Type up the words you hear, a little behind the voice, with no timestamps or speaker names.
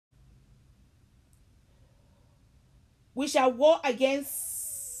We shall war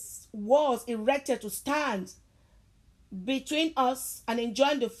against walls erected to stand between us and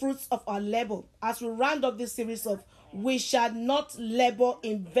enjoying the fruits of our labor. As we round up this series of we shall not labor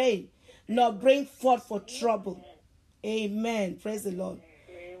in vain, nor bring forth for trouble. Amen. Praise the Lord.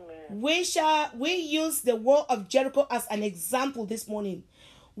 We use the wall of Jericho as an example this morning.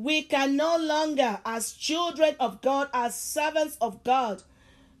 We can no longer, as children of God, as servants of God,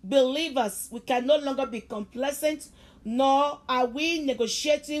 believers, we can no longer be complacent, nor are we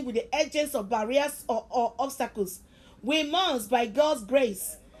negotiating with the agents of barriers or obstacles. We must, by God's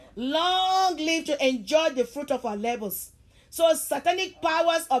grace, long live to enjoy the fruit of our labors. So satanic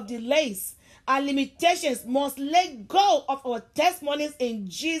powers of delays and limitations must let go of our testimonies in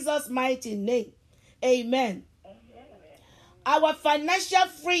Jesus' mighty name. Amen. Our financial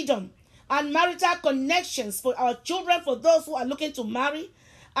freedom and marital connections for our children, for those who are looking to marry,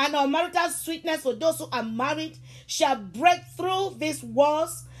 and our marital sweetness for those who are married shall break through these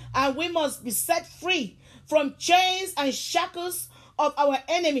walls, and we must be set free from chains and shackles of our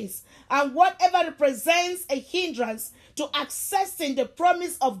enemies and whatever represents a hindrance to accessing the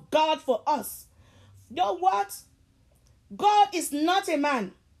promise of God for us. You know what? God is not a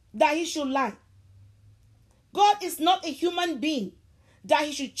man that he should lie. God is not a human being that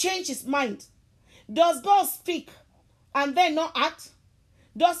he should change his mind. Does God speak and then not act?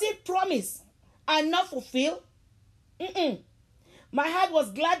 Does he promise and not fulfill? My heart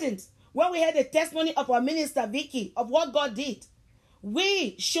was gladdened when we heard the testimony of our minister Vicky of what God did.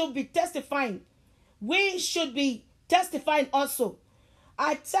 We should be testifying. We should be testifying also.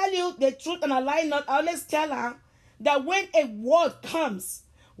 I tell you the truth and I lie not. I always tell her that when a word comes,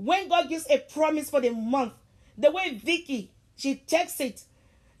 when God gives a promise for the month, the way Vicky, she takes it.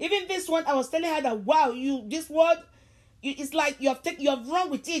 Even this one, I was telling her that, wow, this word, it's like you have run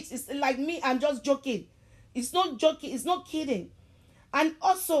with it. It's like me, I'm just joking. It's not joking, it's not kidding. And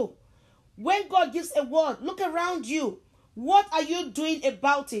also, when God gives a word, look around you. What are you doing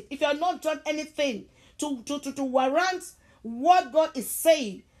about it? If you are not doing anything to warrant what God is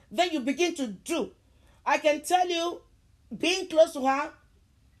saying, then you begin to do. I can tell you, being close to her,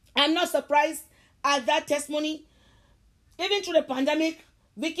 I'm not surprised at that testimony. Even through the pandemic,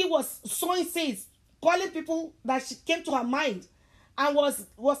 Vicky was sowing seeds, calling people that she came to her mind, and was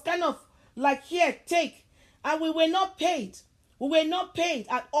kind of like, here, take. And we were not paid. We were not paid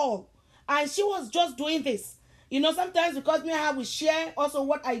at all. And she was just doing this. You know, sometimes because me and her, we share also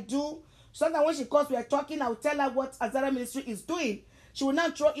what I do. Sometimes when she calls, we are talking, I will tell her what Azara Ministry is doing. She will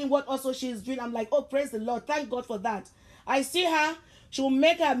not throw in what also she is doing. I'm like, oh, praise the Lord. Thank God for that. I see her. She will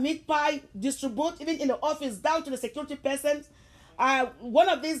make her meat pie, distribute, even in the office, down to the security persons. One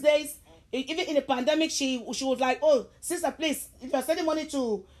of these days, even in the pandemic, she was like, oh, sister, please, if you're sending money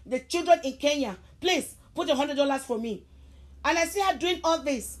to the children in Kenya, please put $100 for me. And I see her doing all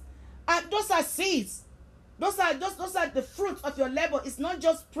this. And those are seeds. Those are the fruits of your labor. It's not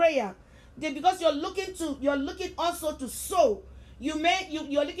just prayer. Because you're looking also to sow. You're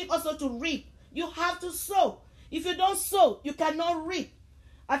looking also to reap. You have to sow. If you don't sow, you cannot reap.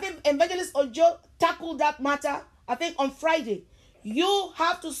 I think Evangelist Ojo tackled that matter, I think on Friday. You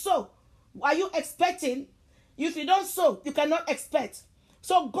have to sow. Are you expecting? If you don't sow, you cannot expect.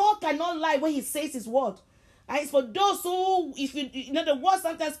 So God cannot lie when he says his word. And it's for those who, the word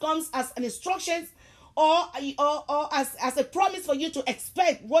sometimes comes as an instruction or as a promise for you to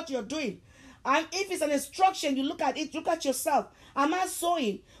expect what you're doing. And if it's an instruction, you look at it, look at yourself. Am I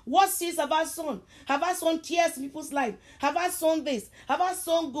sowing? What seeds have I sown? Have I sown tears in people's life? Have I sown this? Have I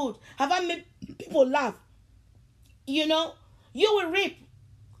sown good? Have I made people laugh? You know, you will reap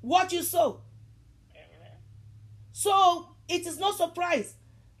what you sow. So it is no surprise.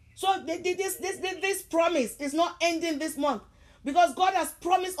 So this promise is not ending this month, because God has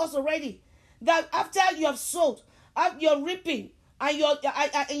promised us already that after you have sowed, you're reaping, and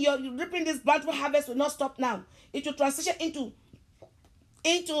you're reaping this bountiful harvest will not stop now. It will transition into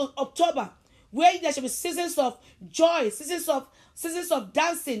October, where there shall be seasons of joy, seasons of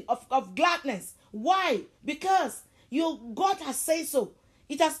dancing, of gladness. Why? Because God has said so.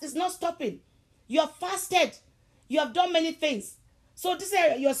 It's not stopping. You have fasted. You have done many things. So these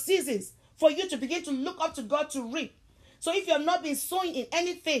are your seasons for you to begin to look up to God to reap. So if you have not been sowing in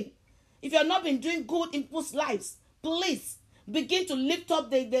anything, if you have not been doing good in people's lives, please begin to lift up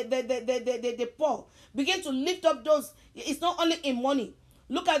the poor. Begin to lift up those. It's not only in money.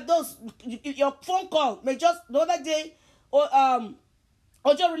 Look at those. Your phone call may just the other day,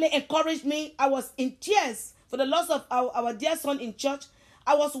 Ojo really encouraged me. I was in tears for the loss of our dear son in church.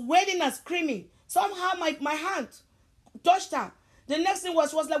 I was wailing and screaming. Somehow my hand touched her. The next thing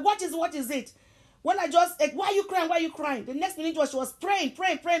was like, what is it? When I just said, why are you crying? Why are you crying? The next minute she was praying.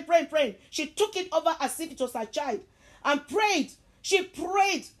 She took it over as if it was her child and prayed. She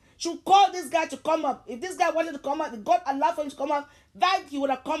prayed. She called this guy to come up. If this guy wanted to come up, if God allowed for him to come up, that he would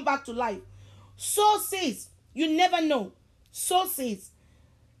have come back to life. So says, you never know. So says.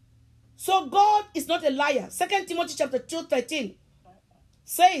 So God is not a liar. 2 Timothy chapter 2:13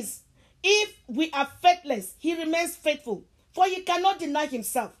 says, if we are faithless, he remains faithful, for he cannot deny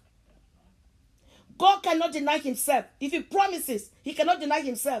himself. God cannot deny himself. If he promises, he cannot deny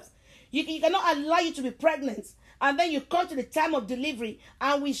himself. He cannot allow you to be pregnant, and then you come to the time of delivery,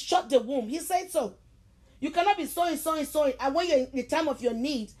 and we shut the womb. He said so. You cannot be sowing, and when you're in the time of your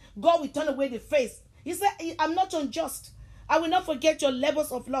need, God will turn away the face. He said, I'm not unjust. I will not forget your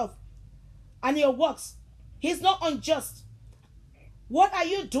labors of love and your works. He's not unjust. What are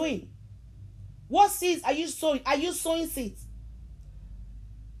you doing? What seeds are you sowing? Are you sowing seeds?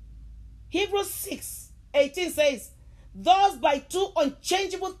 Hebrews 6:18 says, thus by two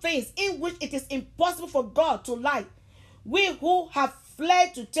unchangeable things in which it is impossible for God to lie, we who have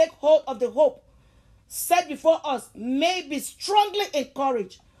fled to take hold of the hope set before us may be strongly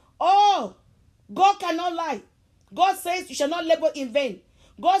encouraged. Oh, God cannot lie. God says you shall not labor in vain.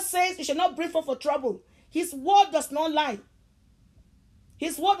 God says you shall not bring forth for trouble. His word does not lie.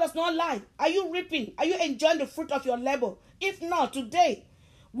 His word does not lie. Are you reaping? Are you enjoying the fruit of your labor? If not, today,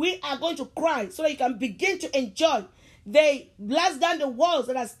 we are going to cry so that you can begin to enjoy. They blast down the walls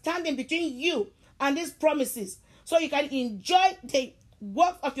that are standing between you and these promises so you can enjoy the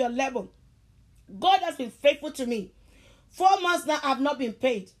work of your labor. God has been faithful to me. 4 months now I have not been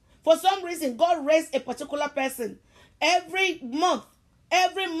paid. For some reason, God raised a particular person. Every month,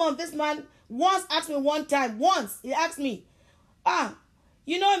 this man once asked me one time, he asked me,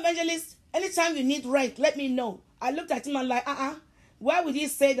 you know, evangelist, anytime you need rent, let me know. I looked at him and like, why would he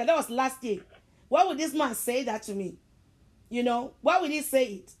say that? That was last year. Why would this man say that to me? You know, why would he say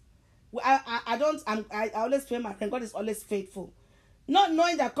it? I always pray my friend. God is always faithful. Not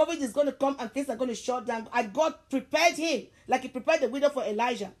knowing that COVID is going to come and things are going to shut down. God prepared him like he prepared the widow for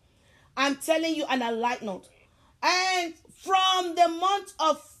Elijah. I'm telling you, and I like not. And from the month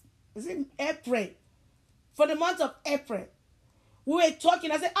of April, we were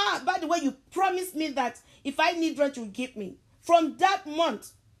talking. I said, by the way, you promised me that if I need rent, you will give me. From that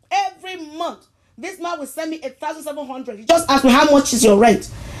month, every month, this man will send me 1,700. He just asked me, how much is your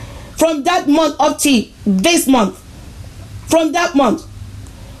rent? From that month up to this month, from that month,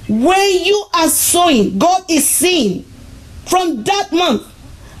 when you are sowing, God is seeing. From that month,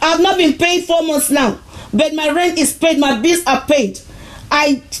 I have not been paid 4 months now, but my rent is paid, my bills are paid.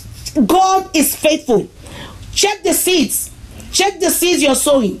 God is faithful. Check the seeds. Check the seeds you're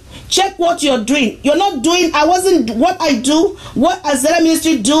sowing. Check what you're doing. You're not doing, what I do, what Azera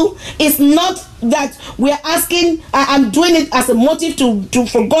Ministry do, is not that we're asking, I'm doing it as a motive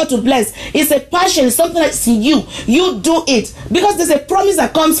for God to bless. It's a passion, it's something that's in you. You do it. Because there's a promise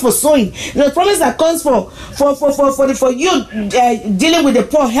that comes for sowing. There's a promise that comes for you dealing with the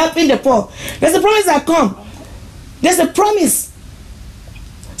poor, helping the poor. There's a promise that comes. There's a promise.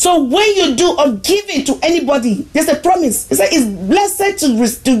 So when you do or give it to anybody, there's a promise. It's blessed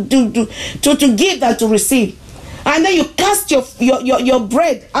to give than to receive. And then you cast your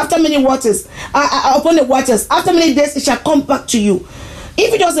bread after many waters, upon the waters. After many days, it shall come back to you.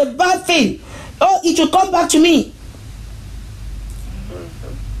 If it was a bad thing, it will come back to me.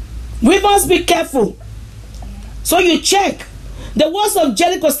 We must be careful. So you check. The words of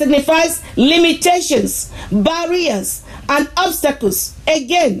Jericho signifies limitations, barriers, and obstacles.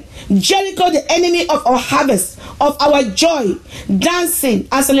 Again, Jericho, the enemy of our harvest, of our joy, dancing,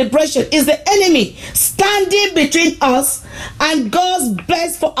 and celebration, is the enemy standing between us and God's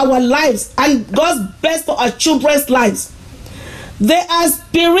best for our lives and God's best for our children's lives. There are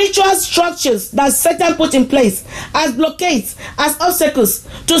spiritual structures that Satan put in place as blockades, as obstacles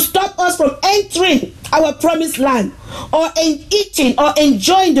to stop us from entering our promised land or in eating or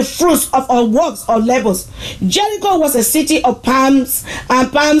enjoying the fruits of our works or labors. Jericho was a city of palm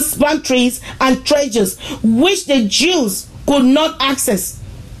trees and treasures which the Jews could not access.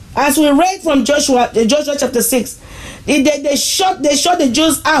 As we read from Joshua chapter 6, they shut the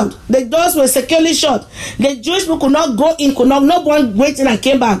Jews out. The doors were securely shut. The Jewish people could not go in, no one went in and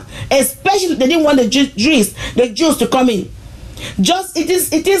came back. Especially they didn't want the Jews to come in.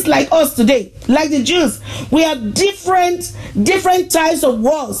 It is like us today, like the Jews. We have different types of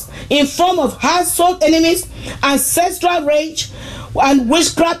wars in form of household enemies, ancestral rage, and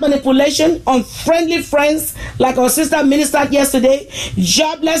witchcraft manipulation, unfriendly friends, like our sister ministered yesterday,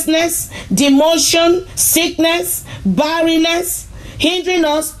 joblessness, demotion, sickness, barrenness, hindering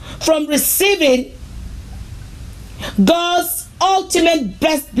us from receiving God's ultimate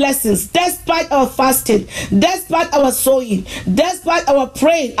best blessings, despite our fasting, despite our sowing, despite our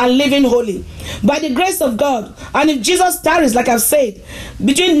praying and living holy. By the grace of God, and if Jesus tarries, like I've said,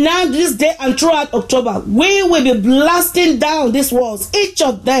 between now, this day, and throughout October, we will be blasting down these walls, each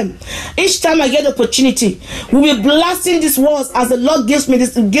of them. Each time I get the opportunity, we'll be blasting these walls as the Lord gives me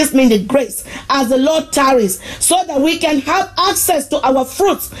the grace, as the Lord tarries, so that we can have access to our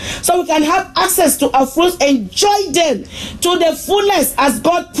fruits, enjoy them to the fullness as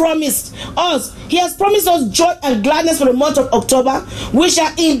God promised us. He has promised us joy and gladness for the month of October. We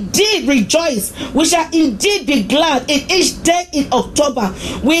shall indeed rejoice. We shall indeed be glad in each day in October.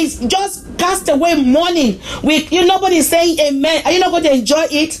 We just cast away mourning. Nobody is saying amen. Are you not going to enjoy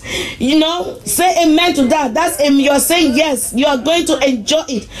it? Say amen to that. You're saying yes. You are going to enjoy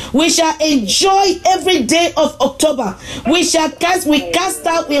it. We shall enjoy every day of October. We cast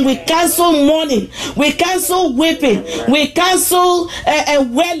out and we cancel mourning. We cancel weeping. We cancel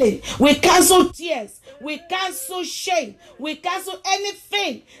wailing. We cancel tears. We cancel shame. We cancel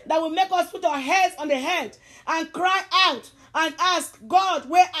anything that will make us put our heads on the head and cry out and ask, God,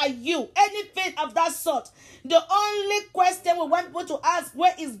 where are you? Anything of that sort. The only question we want people to ask,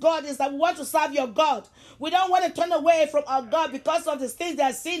 where is God, is that we want to serve your God. We don't want to turn away from our God because of the things they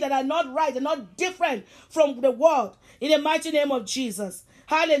are seeing that are not right, they're not different from the world. In the mighty name of Jesus.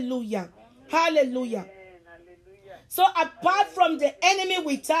 Hallelujah. Hallelujah. So apart from the enemy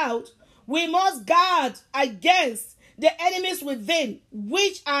without, we must guard against the enemies within,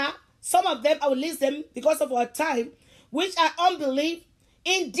 which are, some of them, I will list them because of our time, which are unbelief,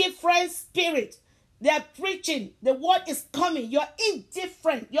 indifferent spirit. They are preaching, the word is coming, you're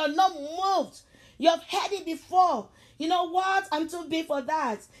indifferent, you're not moved. You've heard it before. You know what? I'm too big for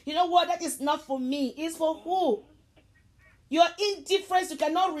that. You know what? That is not for me. It's for who? Your indifference, you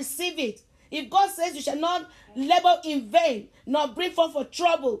cannot receive it. If God says you shall not labor in vain, nor bring forth for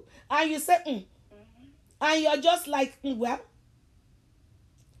trouble, and you say, and you're just like, well,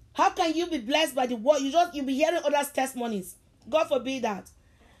 how can you be blessed by the word? You'll be hearing others' testimonies. God forbid that.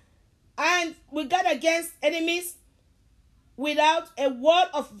 And we guard against enemies without a word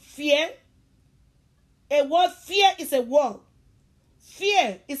of fear. Fear is a word.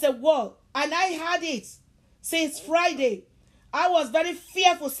 Fear is a word. And I had it since Friday. I was very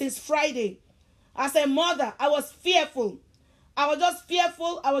fearful since Friday. As a mother, I was fearful. I was just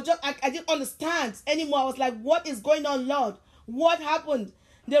fearful. I didn't understand anymore. I was like, what is going on, Lord? What happened?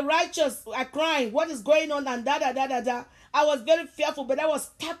 The righteous are crying. What is going on? And da. I was very fearful, but I was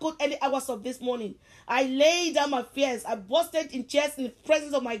tackled early hours of this morning. I laid down my fears. I busted in tears in the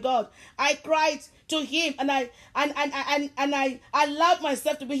presence of my God. I cried to him, and I allowed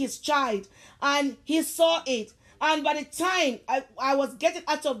myself to be his child, and he saw it. And by the time I was getting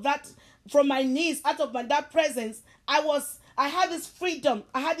out of that, from my knees, out of that presence, I had this freedom.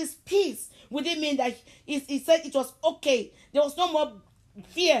 I had this peace within me that he said it was okay. There was no more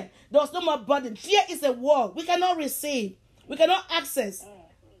fear. There was no more burden. Fear is a wall. We cannot receive. We cannot access.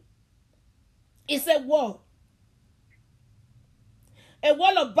 It's a wall. A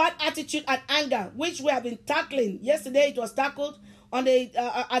wall of bad attitude and anger, which we have been tackling. Yesterday it was tackled.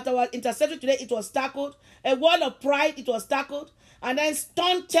 At our intercession today, it was tackled. A wall of pride, it was tackled. And then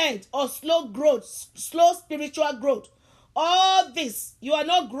stunted or slow growth, slow spiritual growth. All this, you are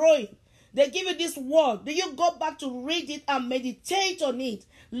not growing. They give you this word. Do you go back to read it and meditate on it?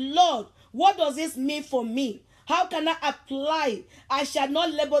 Lord, what does this mean for me? How can I apply? I shall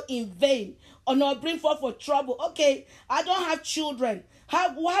not labor in vain or not bring forth for trouble. Okay, I don't have children.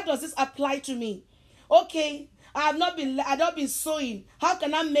 How does this apply to me? Okay, I have not been sowing. How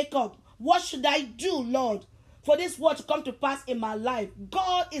can I make up? What should I do, Lord, for this word to come to pass in my life?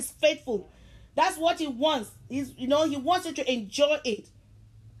 God is faithful. That's what he wants. He wants you to enjoy it.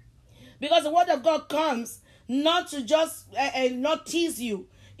 Because the word of God comes not to just not tease you.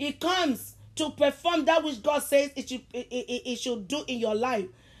 It comes to perform that which God says it should do in your life.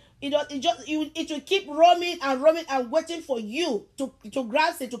 It will keep roaming and waiting for you to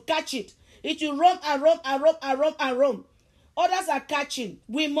grasp it, to catch it. It will roam and roam. Others are catching.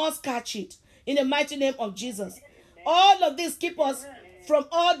 We must catch it in the mighty name of Jesus. All of this keep us from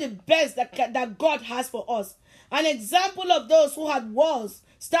all the best that God has for us. An example of those who had walls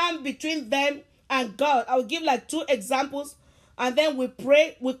stand between them and God. I will give like 2 examples, and then we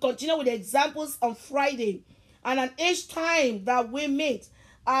pray. We continue with the examples on Friday. And at each time that we meet,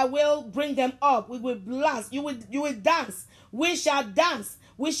 I will bring them up. We will blast. You will dance. We shall dance.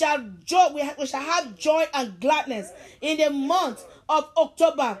 We shall have joy and gladness in the month of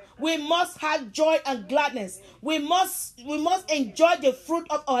October. We must have joy and gladness. We must enjoy the fruit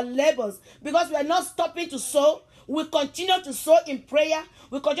of our labors, because we are not stopping to sow. We continue to sow in prayer.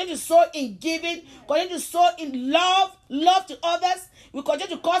 We continue to sow in giving. Continue to sow in love to others. We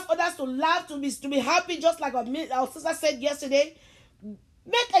continue to cause others to laugh, to be happy, just like our sister said yesterday.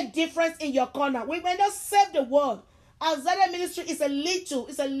 Make a difference in your corner. We may not serve the world. Our Zion ministry is a little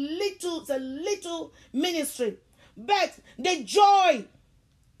ministry. But the joy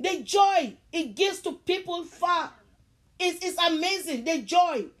it gives to people far is amazing. The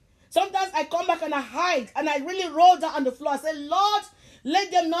joy. Sometimes I come back and I hide and I really roll down on the floor. I say, Lord,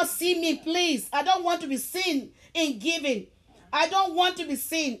 let them not see me, please. I don't want to be seen in giving. I don't want to be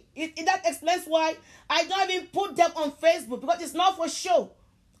seen. That explains why I don't even put them on Facebook, because it's not for show.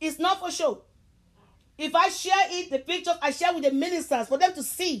 It's not for show. If I share it, the pictures I share with the ministers for them to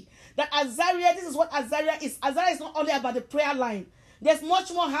see that Azaria, this is what Azaria is. Azaria is not only about the prayer line. There's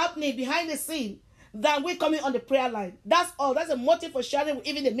much more happening behind the scene than we coming on the prayer line. That's all. That's a motive for sharing with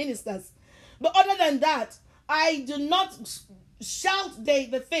even the ministers. But other than that, I do not shout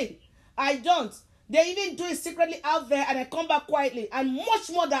the thing. I don't. They even do it secretly out there, and I come back quietly. And much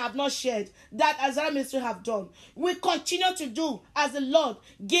more that I have not shared, that Azaria Ministry have done. We continue to do as the Lord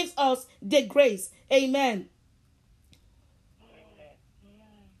gives us the grace. Amen.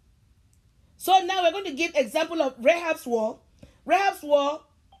 So now we're going to give example of Rahab's wall. Rahab's wall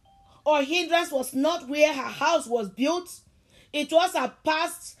or hindrance was not where her house was built. It was her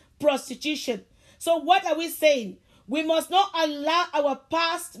past prostitution. So what are we saying? We must not allow our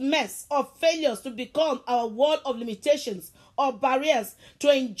past mess or failures to become our wall of limitations or barriers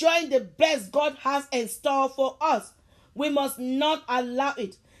to enjoying the best God has in store for us. We must not allow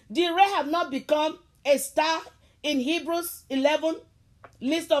it. Did Rahab not become a star in Hebrews 11,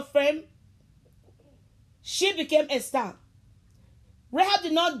 list of fame? She became a star. Rahab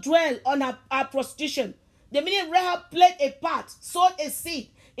did not dwell on her prostitution. The minute Rahab played a part, sowed a seed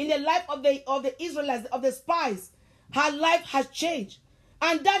in the life of the Israelites, of the spies, her life has changed.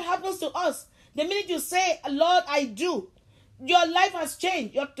 And that happens to us. The minute you say, Lord, I do, your life has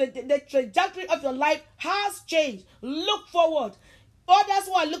changed. The trajectory of your life has changed. Look forward. Others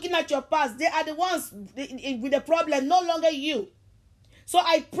who are looking at your past, they are the ones with the problem, no longer you. So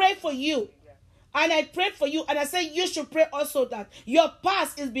I pray for you. And I pray for you. And I say you should pray also that your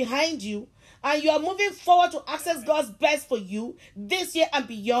past is behind you. And you are moving forward to access God's best for you this year and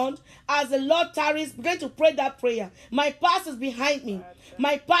beyond. As the Lord tarries, begin to pray that prayer. My past is behind me.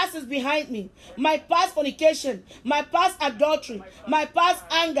 My past is behind me. My past fornication, my past adultery, my past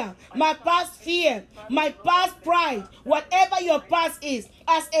anger, my past fear, my past pride, whatever your past is,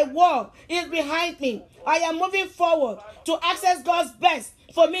 as a wall, is behind me. I am moving forward to access God's best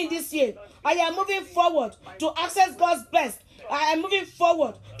for me this year. I am moving forward to access God's best. I am moving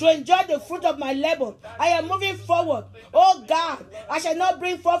forward to enjoy the fruit of my labor. I am moving forward. Oh God, I shall not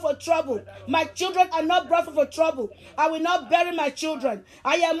bring forth for trouble. My children are not brought forth for trouble. I will not bury my children.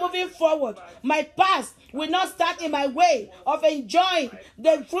 I am moving forward. My past will not stand in my way of enjoying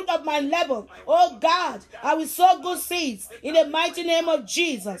the fruit of my labor. Oh God, I will sow good seeds in the mighty name of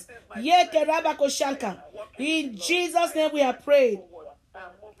Jesus. In Jesus' name we have prayed.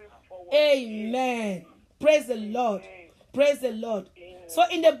 Amen. Praise the Lord. Praise the Lord. So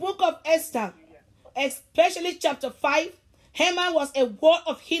in the book of Esther, especially chapter 5, Haman was a word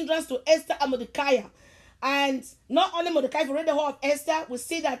of hindrance to Esther and Mordecai. And not only Mordecai, if you read the whole of Esther, we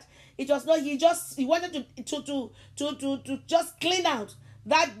see that it was not, he wanted to just clean out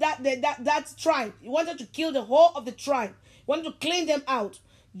that tribe. He wanted to kill the whole of the tribe. He wanted to clean them out.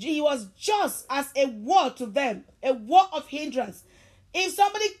 He was just as a word to them, a word of hindrance. If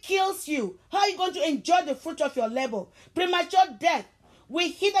somebody kills you, how are you going to enjoy the fruit of your labor? Premature death will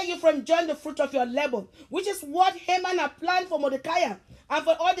hinder you from enjoying the fruit of your labor, which is what Haman had planned for Mordecai and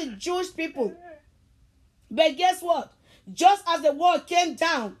for all the Jewish people. But guess what? Just as the word came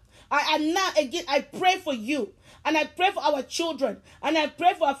down, I pray for you, and I pray for our children, and I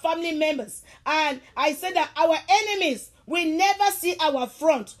pray for our family members, and I say that our enemies will never see our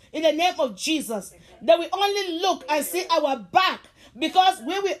front in the name of Jesus. They will only look and see our back, because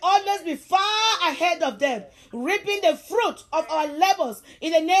we will always be far ahead of them, reaping the fruit of our labors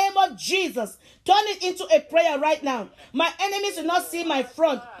in the name of Jesus. Turn it into a prayer right now. My enemies will not see my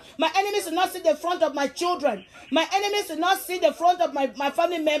front. My enemies will not see the front of my children. My enemies will not see the front of my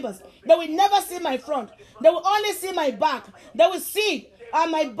family members. They will never see my front. They will only see my back. They will see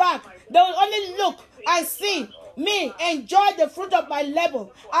my back. They will only look and see Me, enjoy the fruit of my labor.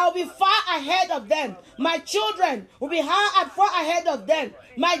 I will be far ahead of them. My children will be far ahead of them.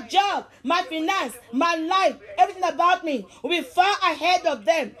 My job, my finance, my life, everything about me will be far ahead of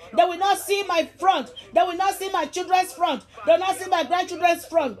them. They will not see my front. They will not see my children's front. They will not see my grandchildren's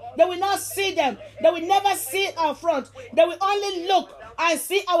front. They will not see them. They will never see our front. They will only look and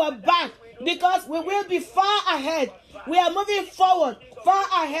see our back, because we will be far ahead. We are moving forward, far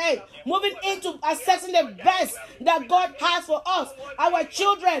ahead, moving into assessing the best that God has for us. Our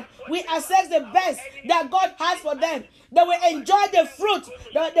children, we assess the best that God has for them. They will enjoy the fruit.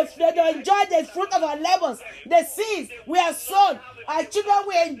 They will enjoy the fruit of our labors. The seeds we have sown. Our children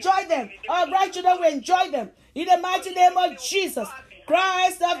will enjoy them. Our grandchildren will enjoy them. In the mighty name of Jesus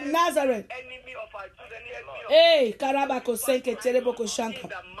Christ of Nazareth. Hey, Karabako Senke Tereboko Shanka.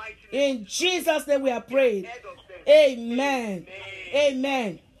 In Jesus' name we are praying. Amen.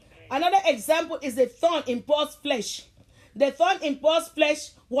 Amen. Another example is the thorn in Paul's flesh. The thorn in Paul's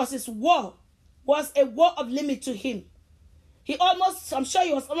flesh was his wall, was a wall of limit to him. I'm sure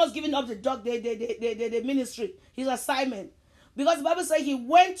he was almost giving up the ministry, his assignment. Because the Bible says he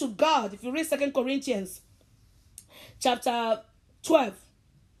went to God. If you read 2 Corinthians chapter 12,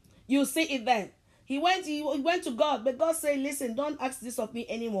 you see it there. He went to God, but God said, listen, don't ask this of me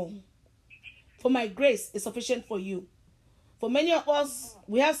anymore. For my grace is sufficient for you. For many of us,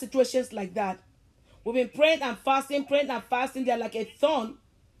 we have situations like that. We've been praying and fasting. They're like a thorn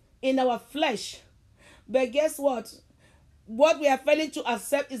in our flesh. But guess what? What we are failing to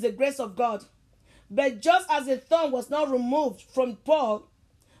accept is the grace of God. But just as the thorn was not removed from Paul,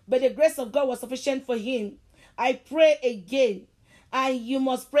 but the grace of God was sufficient for him, I pray again, and you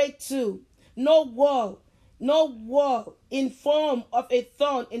must pray too. No wall in form of a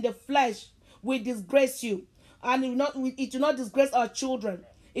thorn in the flesh will disgrace you. And it will not disgrace our children.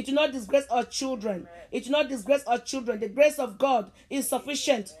 It will not disgrace our children. It will not disgrace our children. The grace of God is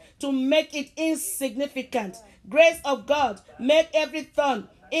sufficient to make it insignificant. Grace of God, make every thorn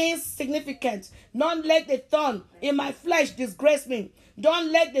insignificant. Don't let the thorn in my flesh disgrace me.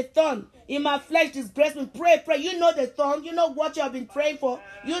 Don't let the thorn in my flesh disgrace me. Pray. You know the thorn. You know what you have been praying for.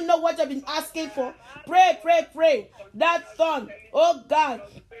 You know what you have been asking for. Pray. That thorn, oh God,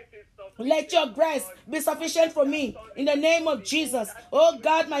 let your grace be sufficient for me in the name of Jesus. Oh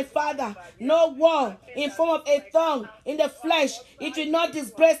God, my Father, no wall in form of a thorn in the flesh, it will not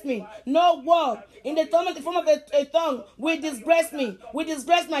disgrace me. No wall in the form of a thorn will disgrace me, will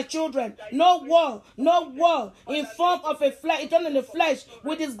disgrace my children. No wall in form of a thorn in the flesh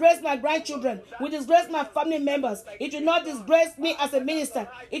will disgrace my grandchildren, will disgrace my family members. It will not disgrace me as a minister.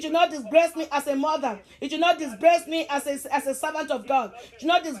 It will not disgrace me as a mother. It will not disgrace me as a servant of God. It will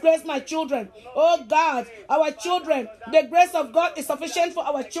not disgrace my children. Oh God, our children, the grace of God is sufficient for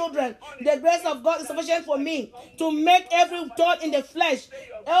our children. The grace of God is sufficient for me to make every thought in the flesh,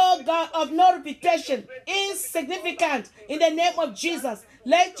 oh God, of no reputation, insignificant in the name of Jesus.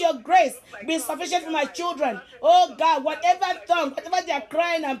 Let your grace be sufficient for my children. Oh God, whatever they are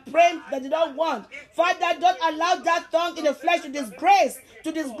crying and praying that they don't want, Father, don't allow that tongue in the flesh to disgrace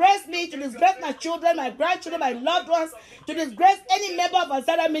me, to disgrace my children, my grandchildren, my loved ones, to disgrace any member of our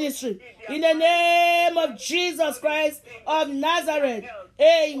Sada ministry. In the name of Jesus Christ of Nazareth.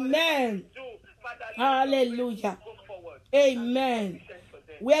 Amen. Hallelujah. Amen.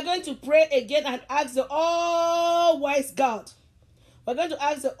 We are going to pray again and ask the all-wise God. We're going to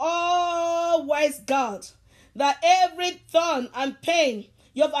ask the all-wise God that every thorn and pain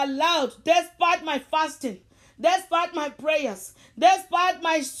you have allowed, despite my fasting, despite my prayers, despite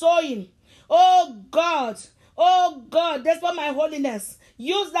my sowing, oh God, despite my holiness,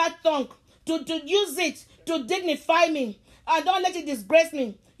 use that tongue to use it to dignify me, and don't let it disgrace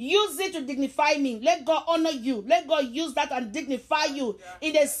me. Use it to dignify me. Let God honor you. Let God use that and dignify you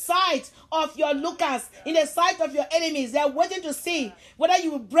in the sight of your lookers, in the sight of your enemies. They are waiting to see whether you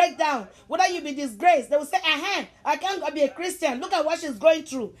will break down, whether you will be disgraced. They will say, I can't be a Christian. Look at what she's going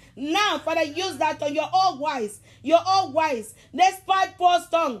through. Now, Father, use that tongue. You're all wise. You're all wise. Despite Paul's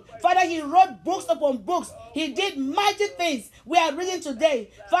tongue, Father, he wrote books upon books. He did mighty things we are reading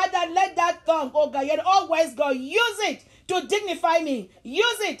today. Father, let that tongue, oh God, you're the all wise God. Use it to dignify me.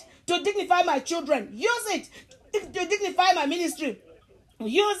 Use it to dignify my children. Use it to dignify my ministry.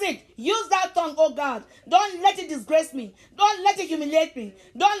 Use it. Use that tongue, oh God. Don't let it disgrace me. Don't let it humiliate me.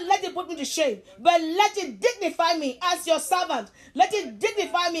 Don't let it put me to shame. But let it dignify me as your servant. Let it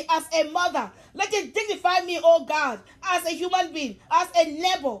dignify me as a mother. Let it dignify me, oh God, as a human being, as a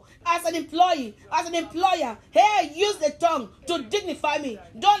neighbor, as an employee, as an employer. Hey, use the tongue to dignify me.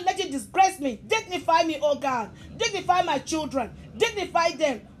 Don't let it disgrace me. Dignify me, oh God. Dignify my children. Dignify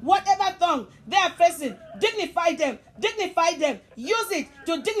them. Whatever tongue they are facing, dignify them. Dignify them. Use it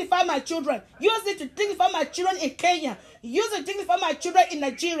to dignify my children. Use it to dignify my children in Kenya. Use it to dignify my children in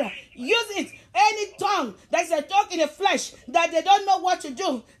Nigeria. Use it. Any tongue that is a tongue in the flesh that they don't know what to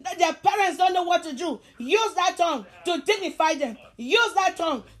do, that their parents don't know what to do, use that tongue to dignify them. Use that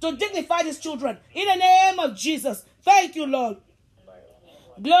tongue to dignify these children. In the name of Jesus. Thank you, Lord.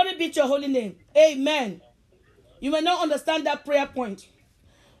 Glory be to your holy name. Amen. You may not understand that prayer point,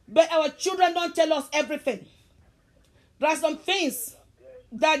 but our children don't tell us everything. There are some things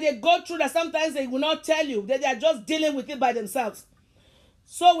that they go through that sometimes they will not tell you, that they are just dealing with it by themselves.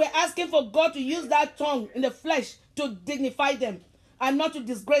 So we're asking for God to use that tongue in the flesh to dignify them and not to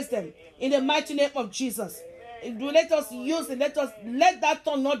disgrace them. In the mighty name of Jesus. Let us use it. Let that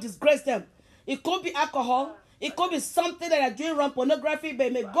tongue not disgrace them. It could be alcohol. It could be something that are doing wrong, pornography,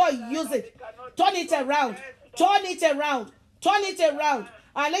 but may God use it. Turn it around. Turn it around. Turn it around.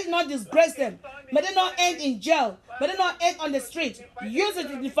 And let it not disgrace them. May they not end in jail. May they not end on the street. Use it to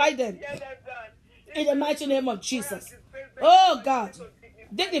dignify them. In the mighty name of Jesus. Oh God.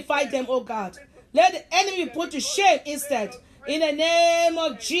 Dignify them, oh God. Let the enemy be put to shame instead. In the name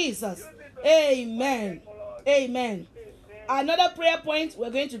of Jesus. Amen. Amen. Another prayer point, we're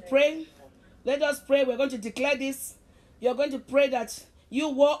going to pray. Let us pray. We're going to declare this. You're going to pray that you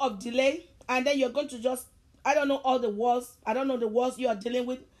war of delay, and then you're going to just, I don't know all the wars. I don't know the wars you are dealing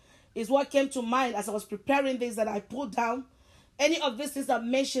with. Is what came to mind as I was preparing this that I put down. Any of these things I've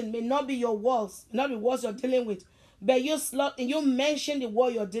mentioned may not be your wars, not the wars you're dealing with. But you mention the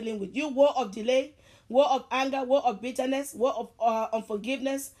war you're dealing with. You war of delay, war of anger, war of bitterness, war of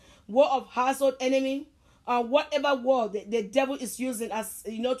unforgiveness, war of household enemy, whatever war the devil is using as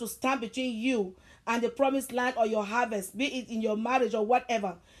to stand between you and the promised land or your harvest, be it in your marriage or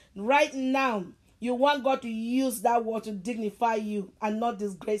whatever. Right now, you want God to use that war to dignify you and not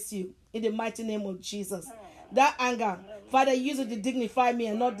disgrace you in the mighty name of Jesus. That anger, Father, use it to dignify me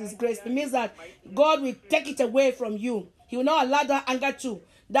and not disgrace me. It means that God will take it away from you. He will not allow that anger to,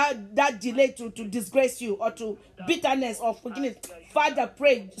 that delay to disgrace you or to bitterness or forgiveness. Father,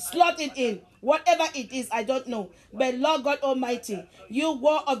 pray, slot it in. Whatever it is, I don't know. But Lord God Almighty, you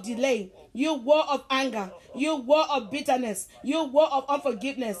war of delay, you war of anger, you war of bitterness, you war of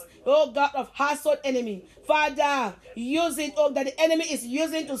unforgiveness, oh God of household enemy. Father, use it, oh, that the enemy is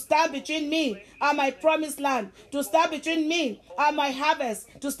using to stand between me and my promised land, to stand between me and my harvest,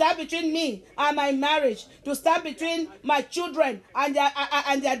 to stand between me and my marriage, to stand between my children and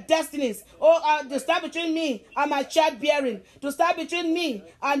their destinies, to stand between me and my childbearing, to stand between me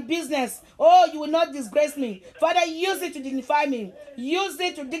and business. Oh, you will not disgrace me. Father, use it to dignify me. Use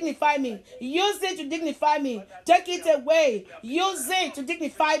it to dignify me. Use it to dignify me. Take it away. Use it to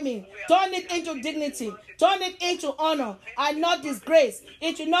dignify me. Turn it into dignity. Turn it into honor and not disgrace.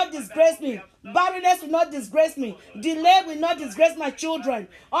 It will not disgrace me. Barrenness will not disgrace me. Delay will not disgrace my children.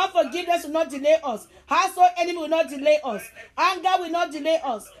 Unforgiveness will not delay us. Household enemy will not delay us. Anger will not delay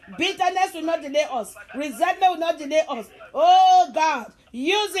us. Bitterness will not delay us. Resentment will not delay us. Oh God,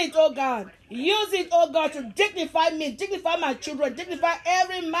 use it, oh God. Use it, oh God, to dignify me, dignify my children, dignify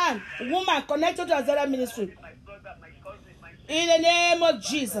every man, woman connected to Azariah Ministry. In the name of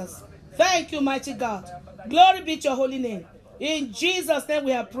Jesus. Thank you, mighty God. Glory be to your holy name. In Jesus' name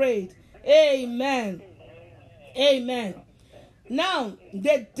we have prayed. Amen. Amen. Now,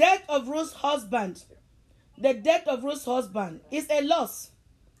 the death of Ruth's husband is a loss,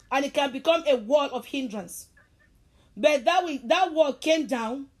 and it can become a wall of hindrance. But that wall came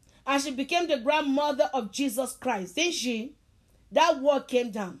down, and she became the grandmother of Jesus Christ. Didn't she? That wall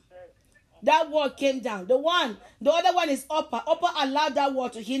came down. That wall came down. The other one is Oprah. Oprah allowed that wall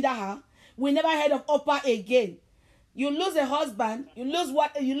to hinder her. We never heard of Oprah again. You lose a husband, you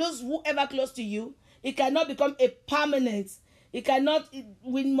lose whoever close to you. It cannot become a permanent.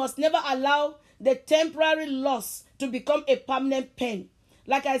 We must never allow the temporary loss to become a permanent pain.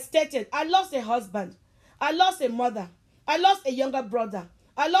 Like I stated, I lost a husband. I lost a mother. I lost a younger brother.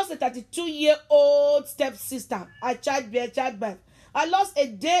 I lost a 32-year-old stepsister. Childbirth. I lost a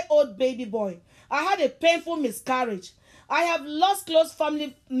day-old baby boy. I had a painful miscarriage. I have lost close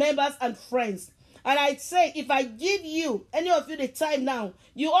family members and friends. And I say, if I give you, any of you, the time now,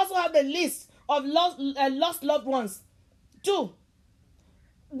 you also have the list of lost loved ones. 2.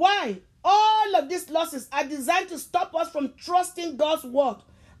 Why? All of these losses are designed to stop us from trusting God's word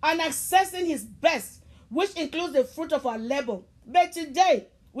and accessing his best, which includes the fruit of our labor. But today,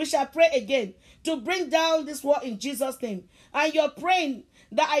 we shall pray again to bring down this war in Jesus' name. And you're praying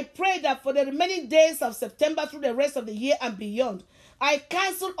that I pray that for the remaining days of September through the rest of the year and beyond, I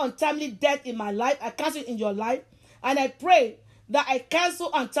cancel untimely death in my life. I cancel it in your life. And I pray that I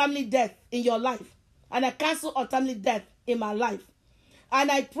cancel untimely death in your life. And I cancel untimely death in my life. And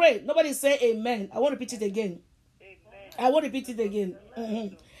I pray, nobody say amen. I want to repeat it again. I want to repeat it again.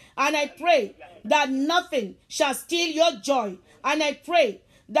 And I pray that nothing shall steal your joy. And I pray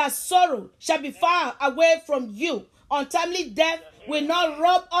that sorrow shall be far away from you. Untimely death will not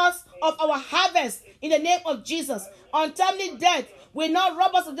rob us of our harvest in the name of Jesus. Untimely death will not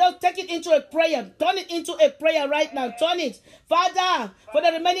rob us of just take it into a prayer. Turn it into a prayer right now. Turn it. Father, for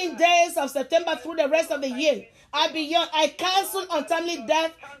the remaining days of September through the rest of the year, I cancel untimely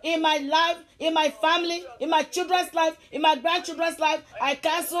death in my life, in my family, in my children's life, in my grandchildren's life. I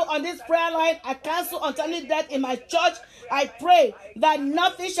cancel on this prayer line. I cancel untimely death in my church. I pray that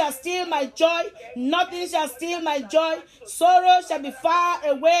nothing shall steal my joy. Nothing shall steal my joy. Sorrow shall be far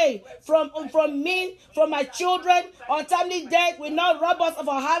away from me, from my children. Untimely death will not rob us of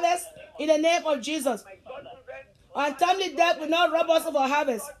our harvest in the name of Jesus. Untimely death will not rob us of our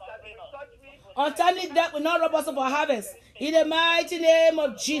harvest. Untimely death will not rob us of our harvest. In the mighty name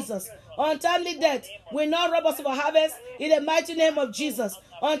of Jesus. Untimely death will not rob us of our harvest. In the mighty name of Jesus.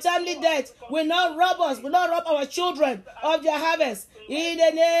 Untimely death will not rob us, will not rob our children of their harvest. In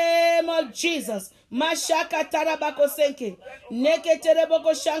the name of Jesus. Mashaka tarabako senke. Neke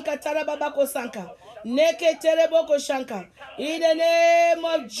tereboko shanka tarababako sanka. Neke tereboko shanka. In the name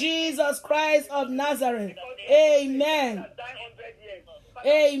of Jesus Christ of Nazareth. Amen.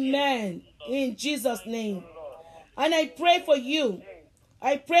 Amen. In Jesus' name. And I pray for you.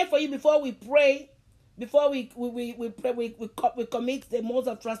 I pray for you before we pray. Before we pray, we commit the modes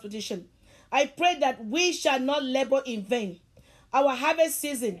of transportation. I pray that we shall not labor in vain. Our harvest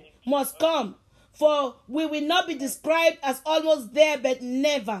season must come, for we will not be described as almost there but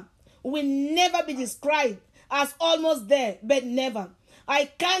never. We will never be described as almost there but never. I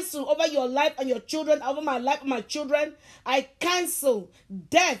cancel over your life and your children, over my life and my children. I cancel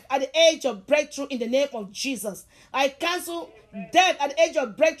death at the age of breakthrough in the name of Jesus. I cancel death at the age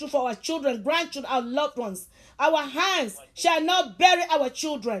of breakthrough for our children, grandchildren, our loved ones. Our hands shall not bury our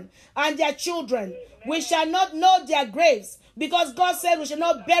children and their children. We shall not know their graves, because God said we shall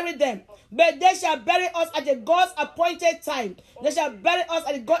not bury them, but they shall bury us at the God's appointed time. They shall bury us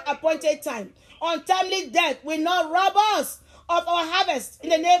at the God appointed time. Untimely death will not rob us of our harvest in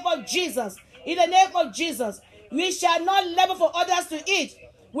the name of Jesus. In the name of Jesus. We shall not labor for others to eat.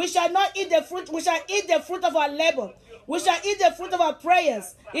 We shall not eat the fruit. We shall eat the fruit of our labor. We shall eat the fruit of our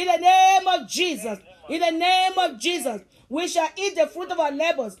prayers. In the name of Jesus. In the name of Jesus. We shall eat the fruit of our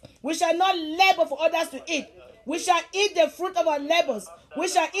labors. We shall not labor for others to eat. We shall eat the fruit of our labors. We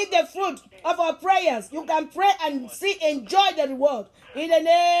shall eat the fruit of our prayers. You can pray and enjoy the reward. In the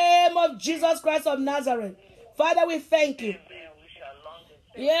name of Jesus Christ of Nazareth. Father, we thank you.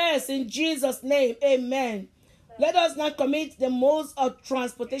 Yes, in Jesus' name, amen. Let us now commit the modes of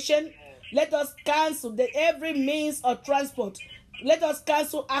transportation. Let us cancel every means of transport. Let us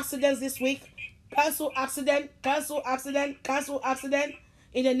cancel accidents this week. Cancel accident, cancel accident, cancel accident.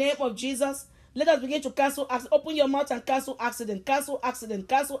 In the name of Jesus, let us begin to cancel accident. Open your mouth and cancel accident, cancel accident,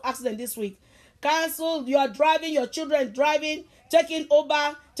 cancel accident this week. Cancel, you are driving, your children driving, taking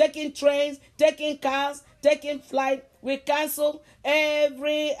Uber, taking trains, taking cars, taking flight. We cancel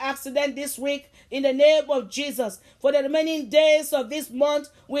every accident this week in the name of Jesus. For the remaining days of this month,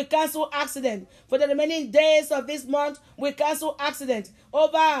 we cancel accident. For the remaining days of this month, we cancel accident.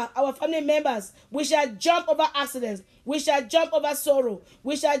 Over our family members, we shall jump over accidents. We shall jump over sorrow.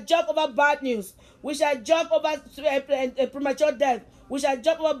 We shall jump over bad news. We shall jump over premature death. We shall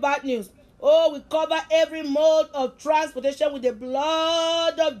jump over bad news. Oh, we cover every mode of transportation with the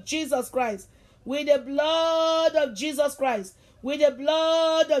blood of Jesus Christ. With the blood of Jesus Christ. With the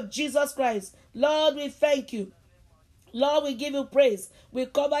blood of Jesus Christ. Lord, we thank you. Lord, we give you praise. We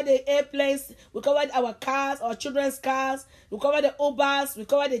cover the airplanes. We cover our cars, our children's cars. We cover the Ubers. We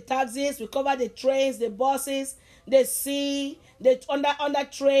cover the taxis. We cover the trains, the buses, the sea, the under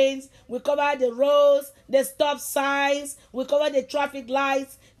trains. We cover the roads, the stop signs. We cover the traffic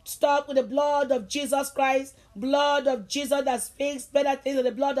lights. Stop with the blood of Jesus Christ. Blood of Jesus that speaks better things than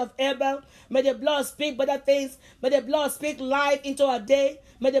the blood of Abel. May the blood speak better things. May the blood speak life into our day.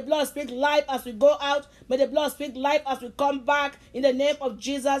 May the blood speak life as we go out. May the blood speak life as we come back. In the name of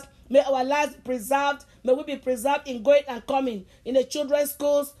Jesus, may our lives be preserved. May we be preserved in going and coming. In the children's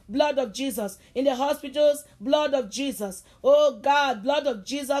schools, blood of Jesus. In the hospitals, blood of Jesus. Oh God, blood of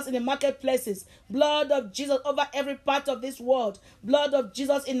Jesus in the marketplaces. Blood of Jesus over every part of this world. Blood of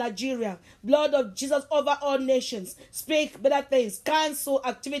Jesus in Nigeria. Blood of Jesus over all nations. Speak better things. Cancel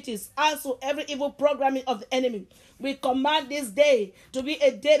activities. Cancel every evil programming of the enemy. We command this day to be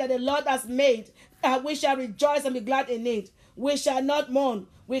a day that the Lord has made, and we shall rejoice and be glad in it. We shall not mourn.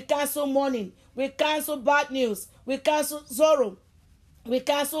 We cancel mourning. We cancel bad news. We cancel sorrow. We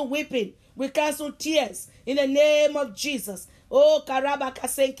cancel weeping. We cancel tears in the name of Jesus. Oh,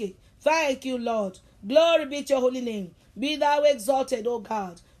 Karabakasenke. Thank you, Lord. Glory be to your holy name. Be thou exalted, oh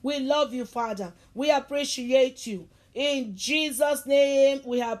God. We love you, Father. We appreciate you. In Jesus' name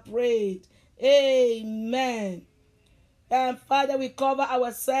we have prayed. Amen. And Father, we cover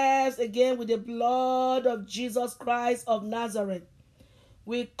ourselves again with the blood of Jesus Christ of Nazareth.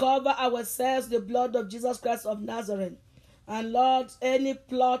 We cover ourselves with the blood of Jesus Christ of Nazareth. And Lord, any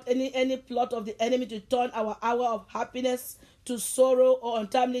plot of the enemy to turn our hour of happiness to sorrow or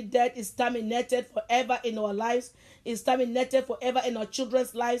untimely death is terminated forever in our lives, is terminated forever in our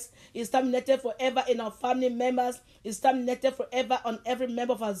children's lives, is terminated forever in our family members, is terminated forever on every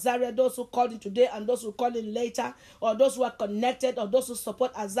member of Azaria, those who called in today and those who call in later, or those who are connected, or those who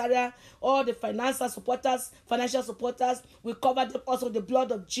support Azaria, or the financial supporters. We cover them also with the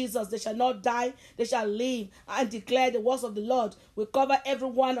blood of Jesus. They shall not die, they shall live and declare the words of the Lord. We cover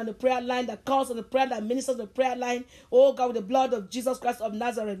everyone on the prayer line that calls on the prayer line, ministers on the prayer line, oh God, with the blood of Jesus Christ of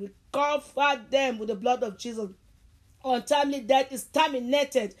Nazareth. We cover them with the blood of Jesus. Untimely death is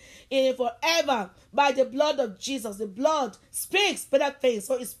terminated in forever by the blood of Jesus. The blood speaks better things.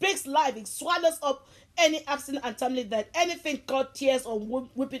 So it speaks life. It swallows up any accident and untimely death. Anything called tears or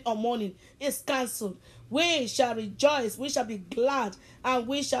weeping or mourning is cancelled. We shall rejoice. We shall be glad, and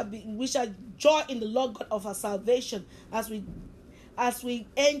we shall joy in the Lord God of our salvation as we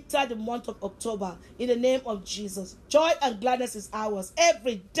enter the month of October, in the name of Jesus. Joy and gladness is ours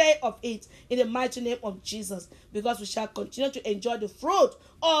every day of it, in the mighty name of Jesus, because we shall continue to enjoy the fruit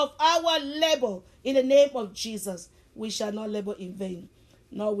of our labor in the name of Jesus. We shall not labor in vain,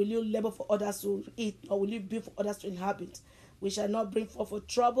 nor will you labor for others to eat, nor will you build for others to inhabit. We shall not bring forth for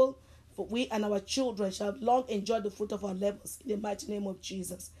trouble, for we and our children shall long enjoy the fruit of our labors in the mighty name of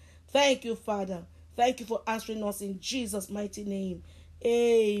Jesus. Thank you, Father. Thank you for answering us in Jesus' mighty name.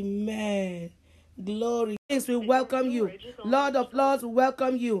 Amen. Glory. Kings, we welcome you. Lord of Lords, we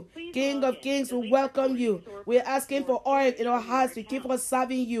welcome you. King of Kings, we welcome you. We're asking for oil in our hearts to keep us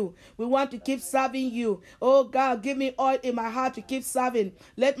serving you. We want to keep serving you. Oh God, give me oil in my heart to keep serving.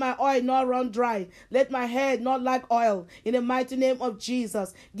 Let my oil not run dry. Let my head not lack oil. In the mighty name of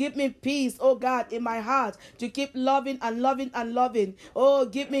Jesus. Give me peace, oh God, in my heart to keep loving and loving and loving. Oh,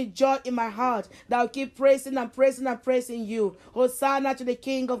 give me joy in my heart that I'll keep praising and praising and praising you. Hosanna to the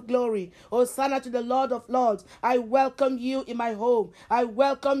King of glory. Hosanna to the Lord of Lords. I welcome you in my home. I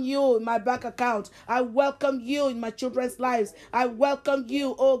welcome you in my bank account. I welcome you in my children's lives. I welcome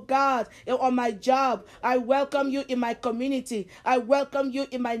you, oh God, on my job. I welcome you in my community. I welcome you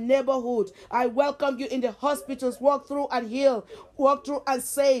in my neighborhood. I welcome you in the hospitals. Walk through and heal. Walk through and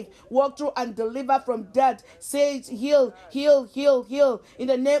save. Walk through and deliver from death. Say, heal, heal, heal, heal. In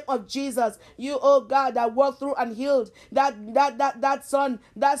the name of Jesus, you, oh God, that walk through and healed that son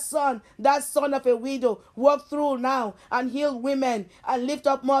of a widow. Walk through now and heal women and lift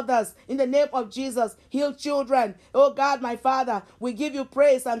up mothers in the name of Jesus. Heal children. Oh God, my Father, we give you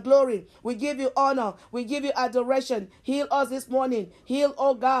praise and glory. We give you honor. We give you adoration. Heal us this morning. Heal,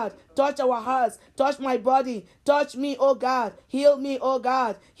 oh God. Touch our hearts. Touch my body. Touch me, oh God. Heal me, oh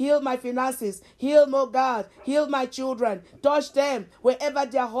God. Heal my finances. Heal me, oh God. Heal my children. Touch them wherever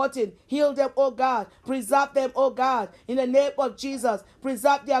they are hurting. Heal them, oh God. Preserve them, oh God. In the name of Jesus.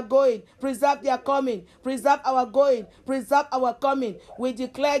 Preserve their going. Preserve their coming. Preserve our going. Preserve our coming. We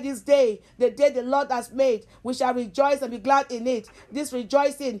declare this day, the day the Lord has made. We shall rejoice and be glad in it. This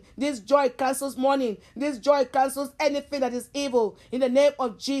rejoicing, this joy cancels mourning. This joy cancels anything that is evil. In the name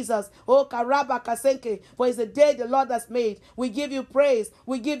of Jesus. Oh, Karaba Kasenke, for it's the day the Lord has made. We give you praise.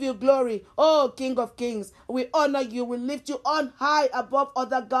 We give you glory. Oh, King of Kings, we honor you. We lift you on high above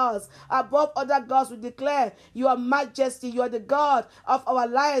other gods. Above other gods, we declare you are majesty. You are the God of our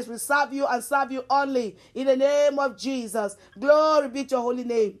lives. We serve you and serve you only. In the name of Jesus. Glory be to your holy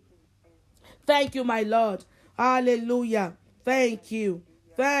name. Thank you, my Lord. Hallelujah. Thank you.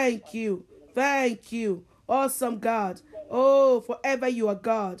 Thank you. Thank you. Awesome God. Oh, forever you are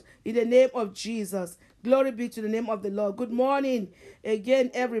God. In the name of Jesus. Glory be to the name of the Lord. Good morning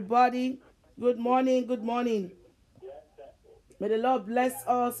again, everybody. Good morning. Good morning. May the Lord bless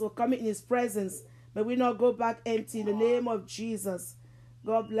us for coming in his presence. May we not go back empty in the name of Jesus.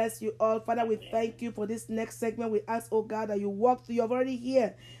 God bless you all. Father, we thank you for this next segment. We ask, oh God, that you walk through. You're already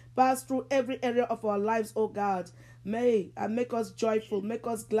here. Pass through every area of our lives, oh God. May and make us joyful, make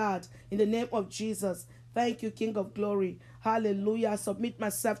us glad in the name of Jesus. Thank you, King of Glory. Hallelujah. I submit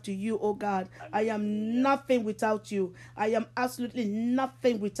myself to you, oh God. I am nothing without you. I am absolutely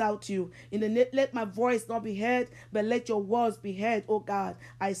nothing without you. Let my voice not be heard, but let your words be heard, oh God.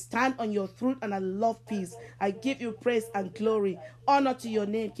 I stand on your truth and I love peace. I give you praise and glory. Honor to your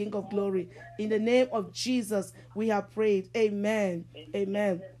name, King of Glory. In the name of Jesus, we have prayed. Amen.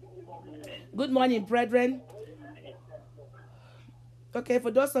 Amen. Good morning, brethren. Okay,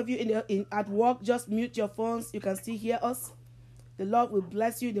 for those of you at work, just mute your phones. You can still hear us. The Lord will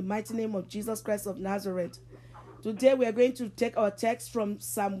bless you in the mighty name of Jesus Christ of Nazareth. Today we are going to take our text from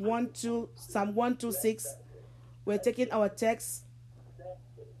Psalm 126. We're taking our text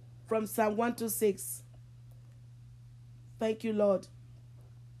from Psalm 126. Thank you, Lord.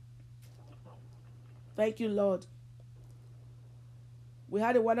 Thank you, Lord. We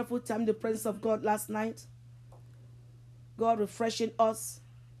had a wonderful time in the presence of God last night. God refreshing us.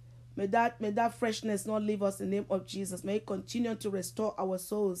 May that freshness not leave us in the name of Jesus. May it continue to restore our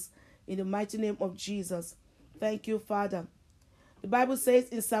souls in the mighty name of Jesus. Thank you, Father. The Bible says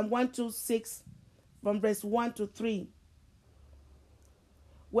in Psalm 126 from verse 1 to 3,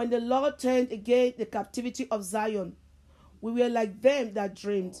 when the Lord turned again the captivity of Zion, we were like them that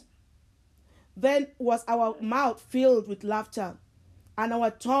dreamed. Then was our mouth filled with laughter, and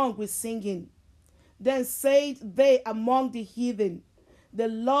our tongue with singing. Then said they among the heathen, the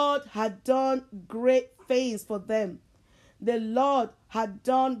Lord had done great things for them. The Lord had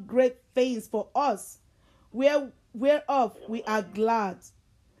done great things for us, whereof we are glad.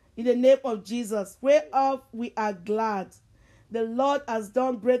 In the name of Jesus, whereof we are glad. The Lord has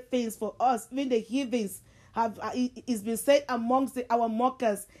done great things for us. Even the heathens it's been said amongst our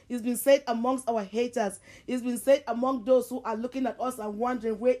mockers. It's been said amongst our haters. It's been said among those who are looking at us and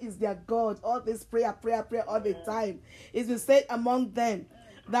wondering where is their God. All this prayer all the time. It's been said among them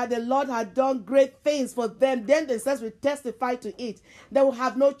that the Lord had done great things for them. Then the saints will testify to it. They will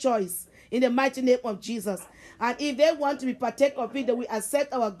have no choice in the mighty name of Jesus. And if they want to be partake of it, they will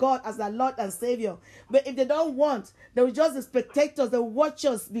accept our God as their Lord and Savior. But if they don't want, they will just be spectators. They will watch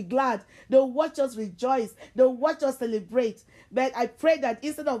us be glad. They will watch us rejoice. They will watch us celebrate. But I pray that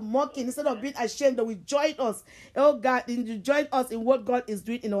instead of mocking, instead of being ashamed, they will join us. Oh God, join us in what God is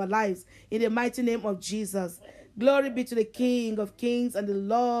doing in our lives. In the mighty name of Jesus. Glory be to the King of Kings and the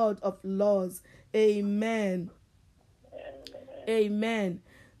Lord of Lords. Amen. Amen.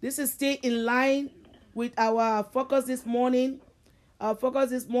 This is still in line with our focus this morning. Our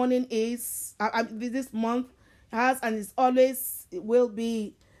focus this morning is, this month has and is always, it will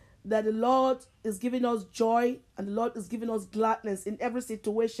be, that the Lord is giving us joy and the Lord is giving us gladness in every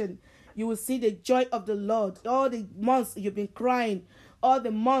situation. You will see the joy of the Lord. All the months you've been crying, all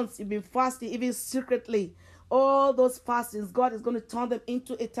the months you've been fasting, even secretly, all those fastings, God is going to turn them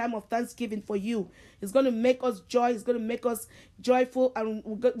into a time of thanksgiving for you. He's going to make us joy. He's going to make us joyful, and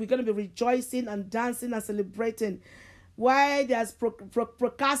we're going to be rejoicing and dancing and celebrating. Why there's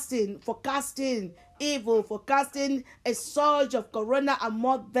forecasting evil, forecasting a surge of corona and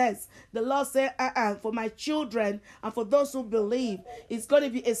more deaths. The Lord said, for my children and for those who believe, it's going to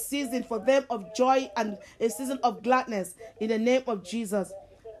be a season for them of joy and a season of gladness in the name of Jesus.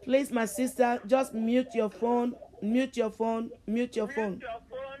 Please, my sister, just mute your phone. Mute your phone. Mute your phone. Mute your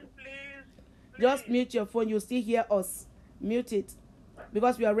phone, please. Just mute your phone. You'll still hear us. Mute it.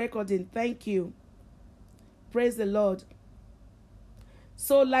 Because we are recording. Thank you. Praise the Lord.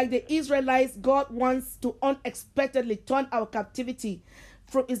 So, like the Israelites, God wants to unexpectedly turn our captivity.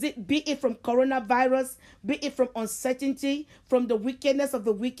 Be it from coronavirus, be it from uncertainty, from the wickedness of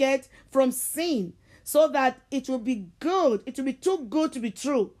the wicked, from sin, so that it will be good. It will be too good to be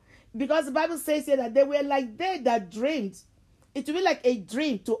true. Because the Bible says here that they were like they that dreamed. It will be like a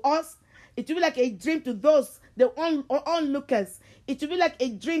dream to us. It will be like a dream to those, the onlookers. It will be like a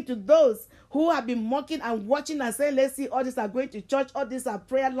dream to those who have been mocking and watching and saying, let's see, all these are going to church, all these are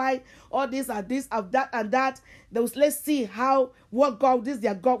prayer line, all these are this, of that and that. Let's see what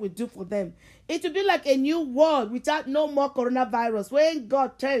their God will do for them. It will be like a new world without no more coronavirus, when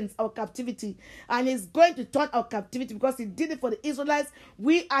God turns our captivity, and He's going to turn our captivity because He did it for the Israelites.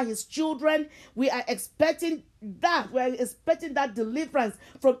 We are His children. We are expecting that. We are expecting that deliverance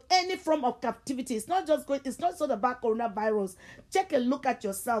from any form of captivity. It's not just about coronavirus. Take a look at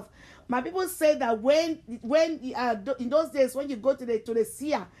yourself. My people say that when in those days when you go to the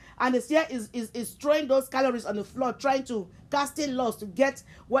seer, and the seer is throwing those calories on the floor, trying to casting lots to get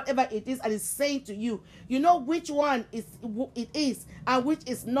whatever it is, and is saying to you, you know which one it is and which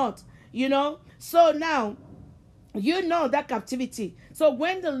is not. So now, You know that captivity. So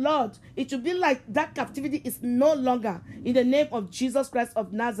when the Lord, it will be like that captivity is no longer in the name of Jesus Christ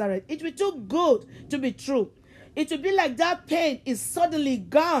of Nazareth. It will be too good to be true. It will be like that pain is suddenly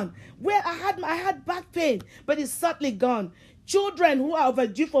gone. Where I had back pain, but it's suddenly gone. Children who are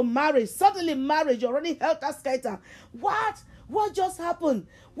overdue for marriage, suddenly marriage, you're already helter-skelter. What? What just happened?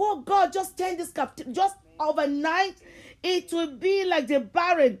 Well, God just turned this captivity just overnight. It will be like the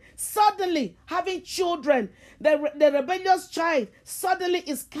barren suddenly having children. The rebellious child suddenly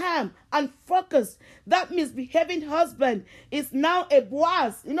is calm and focused. That misbehaving husband is now a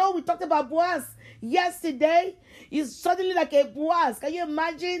Boaz. You know, we talked about Boaz yesterday. He's suddenly like a Boaz. Can you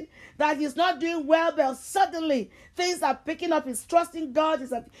imagine that he's not doing well, but suddenly things are picking up. He's trusting God.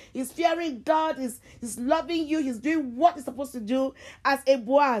 He's fearing God. He's loving you. He's doing what he's supposed to do as a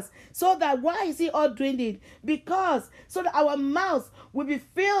Boaz. So that why is he all doing it? Because so that our mouths will be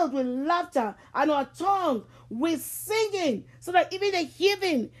filled with laughter and our tongue with singing, so that even the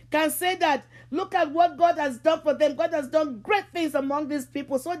heathen can say that, look at what God has done for them. God has done great things among these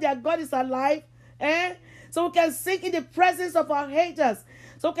people. So their God is alive. So we can sing in the presence of our haters.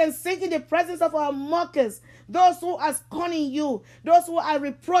 So we can sing in the presence of our mockers. Those who are scorning you, those who are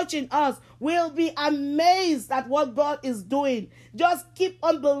reproaching us, will be amazed at what God is doing. Just keep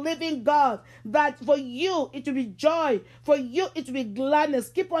on believing God that for you it will be joy, for you it will be gladness.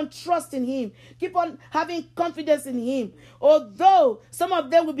 Keep on trusting Him. Keep on having confidence in Him. Although some of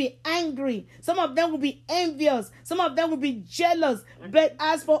them will be angry, some of them will be envious, some of them will be jealous. But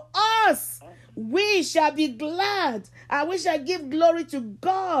as for us, we shall be glad and we shall give glory to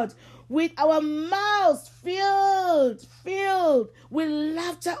God with our mouths filled with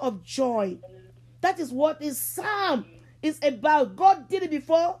laughter of joy. That is what this psalm is about. God did it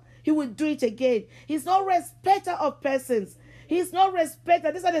before, He will do it again. He's no respecter of persons. He's no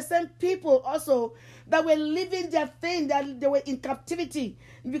respecter. These are the same people also that were living their thing, that they were in captivity.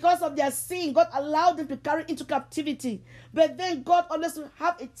 Because of their sin, God allowed them to carry into captivity. But then God always will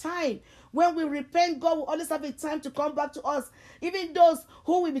have a time. When we repent, God will always have a time to come back to us. Even those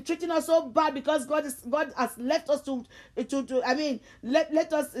who will be treating us so bad because God has left us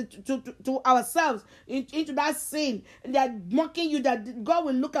let us to ourselves into that sin. And they are mocking you, that God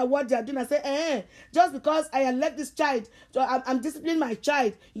will look at what they are doing and say, just because I have left this child, so I'm disciplining my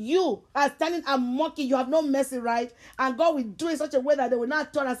child, you are standing and mocking, you have no mercy, right? And God will do it in such a way that they will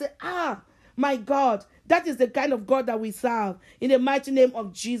not turn and say, my God. That is the kind of God that we serve, in the mighty name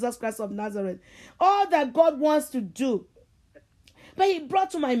of Jesus Christ of Nazareth. All that God wants to do. But He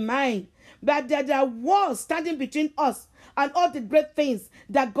brought to my mind that there was standing between us and all the great things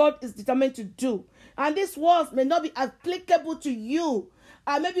that God is determined to do. And these words may not be applicable to you,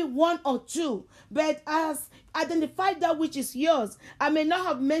 maybe one or two, but as identify that which is yours. I may not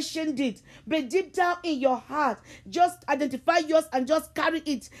have mentioned it, but deep down in your heart, just identify yours and just carry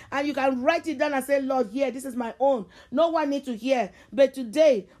it, and you can write it down and say, Lord, here, this is my own. No one needs to hear. But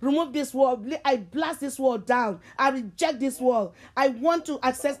today, remove this word. I blast this word down. I reject this word. I want to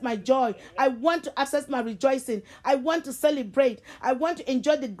access my joy. I want to access my rejoicing. I want to celebrate. I want to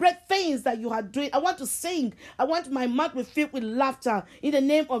enjoy the great things that you are doing. I want to sing. I want my mouth to be filled with laughter in the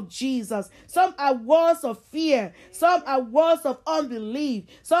name of Jesus. Some are words of fear. Some are words of unbelief.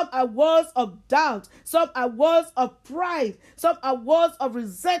 Some are words of doubt. Some are words of pride. Some are words of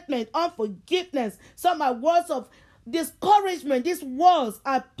resentment, unforgiveness. Some are words of discouragement. These words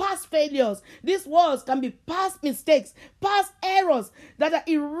are past failures. These words can be past mistakes, past errors that are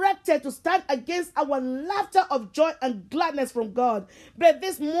erected to stand against our laughter of joy and gladness from God. But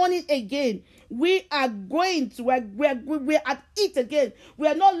this morning again, we are going to, we're at it again. We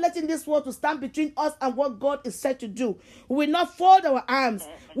are not letting this word to stand between us and what God is said to do. We will not fold our arms.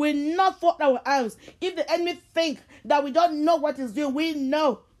 We will not fold our arms. If the enemy think that we don't know what he's doing, we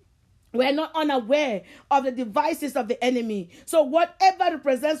know. We are not unaware of the devices of the enemy. So whatever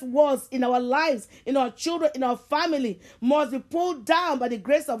represents wars in our lives, in our children, in our family, must be pulled down by the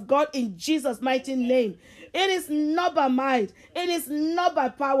grace of God in Jesus' mighty name. It is not by might. It is not by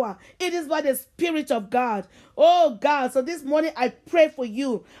power. It is by the Spirit of God. Oh God, so this morning I pray for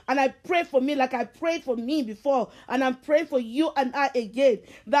you, and I pray for me like I prayed for me before, and I'm praying for you and I again,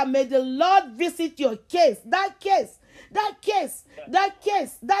 that may the Lord visit your case, that case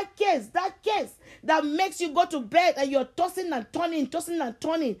that makes you go to bed and you're tossing and turning,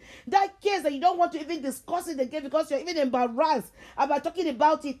 that case that you don't want to even discuss it again because you're even embarrassed about talking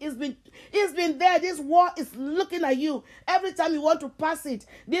about it. It's been there. This war is looking at you. Every time you want to pass it,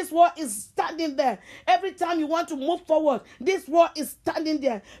 this war is standing there. Every time you want to move forward, this war is standing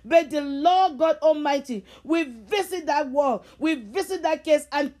there. But the Lord God Almighty will visit that war, will visit that case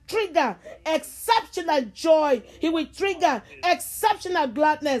and trigger exceptional joy. He will trigger exceptional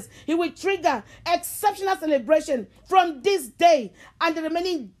gladness. He will trigger exceptional celebration from this day and the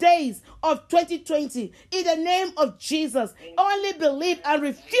remaining days of 2020. In the name of Jesus, only believe and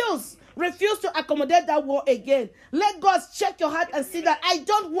refuse to accommodate that war again. Let God check your heart and see that I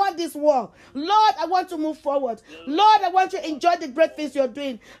don't want this war. Lord, I want to move forward. Lord, I want to enjoy the great things you're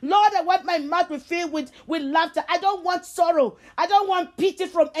doing. Lord, I want my mouth to be filled with laughter. I don't want sorrow. I don't want pity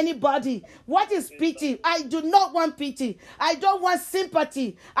from anybody. What is pity? I do not want pity. I don't want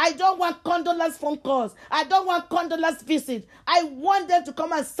sympathy. I don't want condolence phone calls. I don't want condolence visit. I want them to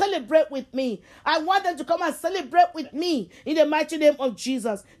come and celebrate with me. I want them to come and celebrate with me in the mighty name of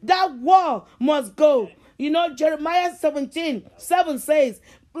Jesus. That war must go. You know, Jeremiah 17:7 says,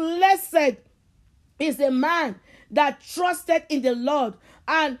 blessed is the man that trusted in the Lord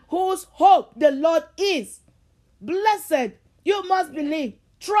and whose hope the Lord is. Blessed. You must believe.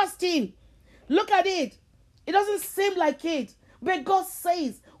 Trust him. Look at it. It doesn't seem like it. But God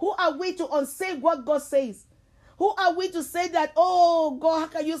says, who are we to unsay what God says? Who are we to say that, oh, God, how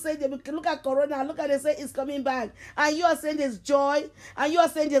can you say that? Look at Corona. Look at it, say it's coming back. And you are saying there's joy. And you are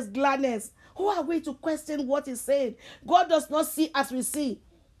saying there's gladness. Who are we to question what he's saying? God does not see as we see.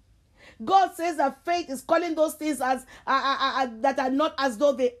 God says that faith is calling those things as that are not as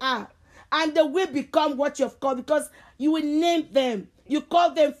though they are. And they will become what you have called because you will name them. You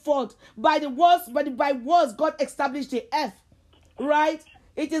call them forth. By words, God established the earth. Right?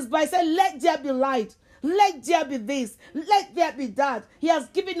 It is by saying, let there be light. Let there be this. Let there be that. He has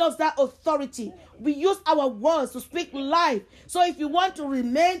given us that authority. We use our words to speak life. So if you want to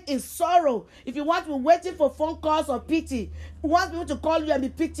remain in sorrow, if you want to be waiting for phone calls or pity, you want people to call you and be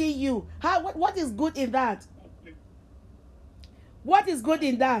pitying you, what is good in that? What is good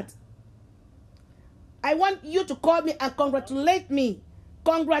in that? I want you to call me and congratulate me.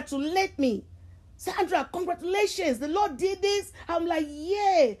 Congratulate me. Sandra, congratulations. The Lord did this. I'm like,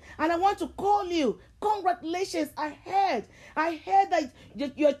 yeah. And I want to call you. Congratulations. I heard that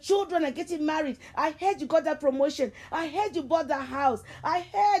your children are getting married. I heard you got that promotion. I heard you bought that house. I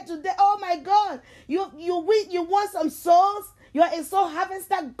heard today. Oh my God. You want some souls? You are a soul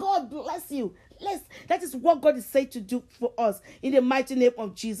harvester. God bless you. That is what God is saying to do for us in the mighty name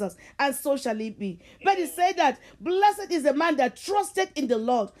of Jesus. And so shall it be. But he said that blessed is the man that trusted in the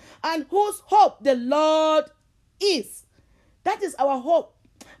Lord and whose hope the Lord is. That is our hope.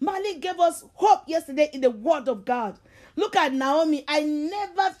 Mali gave us hope yesterday in the word of God. Look at Naomi. I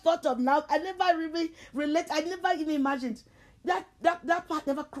never thought of now. I never really relate. I never even imagined. That part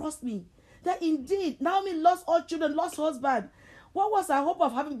never crossed me. That indeed, Naomi lost all children, lost husband. What was her hope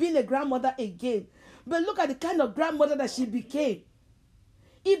of having been a grandmother again? But look at the kind of grandmother that she became.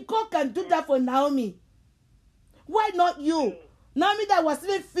 If God can do that for Naomi, why not you? Naomi that was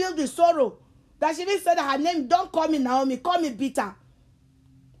even filled with sorrow. That she even said that her name, don't call me Naomi, call me bitter.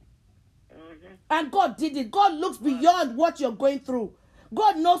 And God did it. God looks beyond what you're going through.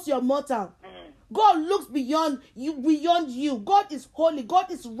 God knows you're mortal. God looks beyond you. God is holy. God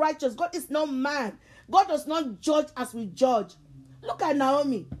is righteous. God is not man. God does not judge as we judge. Look at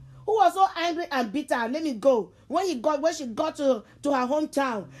Naomi, who was so angry and bitter. Let me go. When she got to her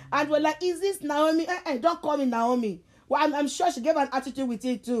hometown, and we're like, is this Naomi? Don't call me Naomi. Well, I'm sure she gave an attitude with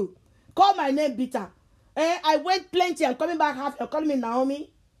it too. Call my name bitter. I went plenty. I'm coming back half. You're calling me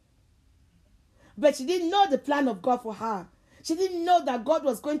Naomi. But she didn't know the plan of God for her. She didn't know that God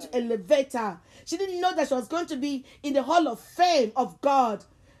was going to elevate her. She didn't know that she was going to be in the hall of fame of God.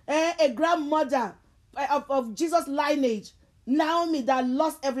 A grandmother of Jesus' lineage. Naomi that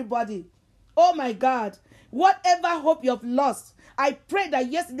lost everybody. Oh my God. Whatever hope you have lost, I pray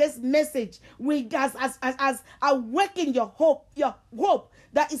that yesterday's message will as awaken your hope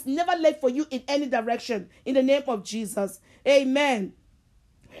that is never late for you in any direction. In the name of Jesus. Amen.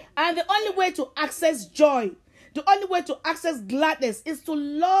 And the only way to access joy, the only way to access gladness is to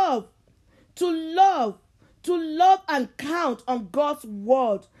love and count on God's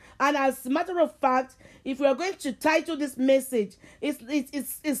word. And as a matter of fact, if we are going to title this message,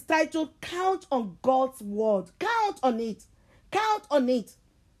 it's titled Count on God's Word. Count on it. Count on it.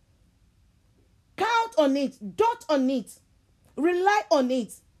 Count on it. Dot on it. Rely on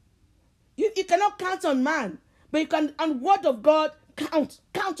it. You cannot count on man, but you can on word of God count.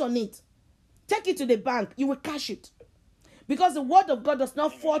 Count on it. take it to the bank. You will cash it. Because the word of God does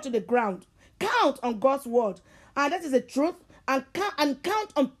not fall to the ground. Count on God's word. And that is the truth. And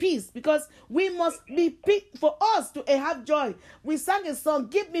count on peace, because we must be peace. For us to have joy, we sang a song,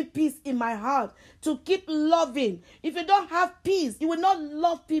 give me peace in my heart to keep loving. If you don't have peace, you will not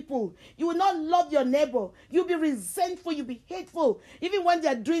love people. You will not love your neighbor. You'll be resentful. You'll be hateful. Even when they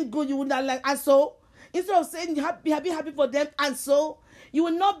are doing good, you will not like, and so, instead of saying be happy for them, and so, you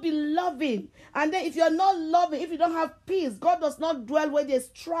will not be loving. And then if you are not loving, if you don't have peace, God does not dwell where there's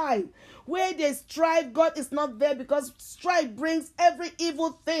strife. Where there's strife, God is not there, because strife brings every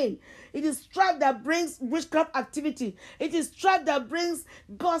evil thing. It is strife that brings witchcraft activity. It is strife that brings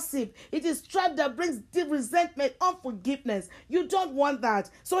gossip. It is strife that brings deep resentment, unforgiveness. You don't want that.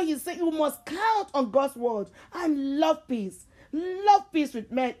 So he said you must count on God's word and love peace. Love peace with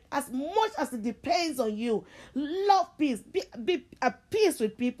men as much as it depends on you. Love peace. Be at peace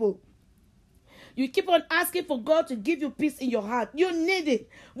with people. You keep on asking for God to give you peace in your heart. You need it.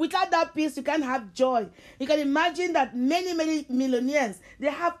 Without that peace, you can't have joy. You can imagine that many millionaires, they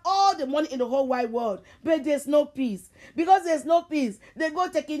have all the money in the whole wide world, but there's no peace. Because there's no peace, they go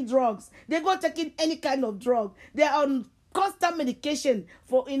taking drugs. They go taking any kind of drug. They are on constant medication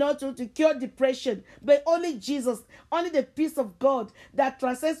for to cure depression. But only Jesus, only the peace of God that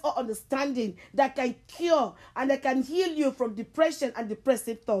transcends all understanding, that can cure and that can heal you from depression and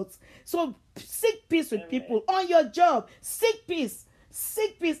depressive thoughts. So seek peace with people on your job. Seek peace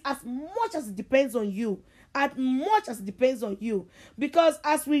as much as it depends on you, because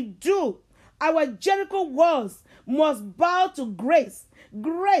as we do, our Jericho walls must bow to grace.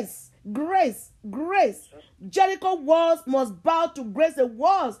 Jericho walls must bow to grace. The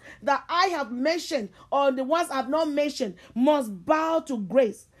walls that I have mentioned, or the ones I have not mentioned, must bow to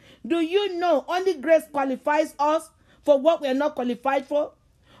grace. Do you know only grace qualifies us for what we are not qualified for?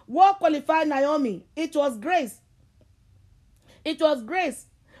 What qualified Naomi? It was grace.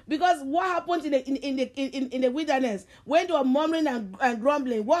 Because what happened in the wilderness when they were murmuring and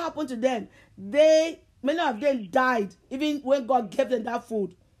grumbling? What happened to them? Many of them died, even when God gave them that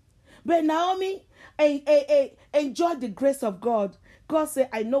food. But Naomi enjoyed the grace of God. God said,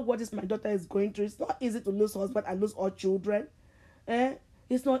 I know what my daughter is going through. It's not easy to lose husband and lose all children.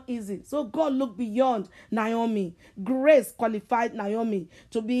 It's not easy. So God looked beyond Naomi. Grace qualified Naomi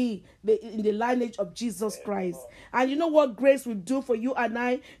to be in the lineage of Jesus Christ. And you know what grace will do for you and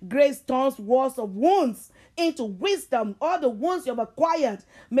I? Grace turns walls of wounds into wisdom. All the wounds you have acquired,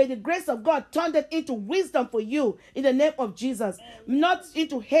 may the grace of God turn that into wisdom for you in the name of Jesus. Not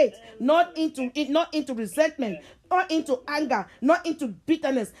into hate, not into resentment, not into anger, not into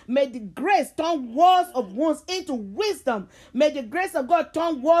bitterness. May the grace turn walls of wounds into wisdom. May the grace of God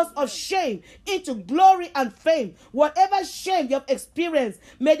turn walls of shame into glory and fame. Whatever shame you have experienced,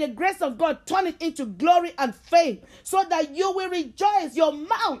 may the grace of God turn it into glory and fame, so that you will rejoice. Your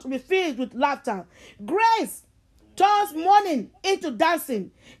mouth will be filled with laughter. Grace turns mourning into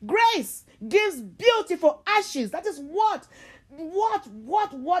dancing. Grace gives beauty for ashes. That is what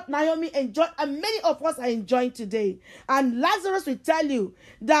Naomi enjoyed, and many of us are enjoying today. And Lazarus will tell you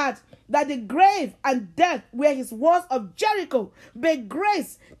that the grave and death were his walls of Jericho, but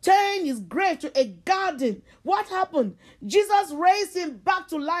grace turned his grave to a garden. What happened? Jesus raised him back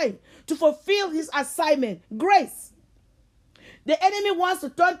to life to fulfill his assignment. Grace. The enemy wants to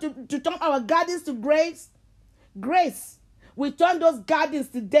turn our gardens to graves. Grace. We turn those gardens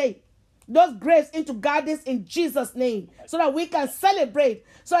today, those graves, into gardens in Jesus' name, so that we can celebrate,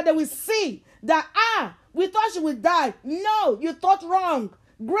 so that we see that, we thought she would die. No, you thought wrong.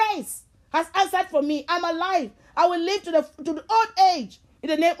 Grace has answered for me. I'm alive. I will live to the old age in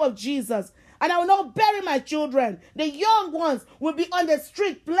the name of Jesus. And I will not bury my children. The young ones will be on the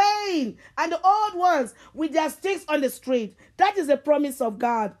street playing, and the old ones with their sticks on the street. That is the promise of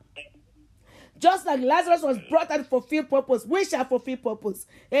God. Just like Lazarus was brought out to fulfill purpose, we shall fulfill purpose.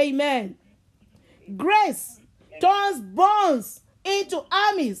 Amen. Grace turns bones into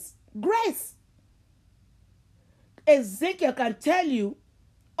armies. Grace. Ezekiel can tell you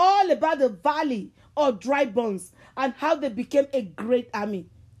all about the valley of dry bones and how they became a great army.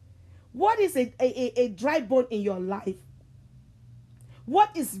 What is a dry bone in your life?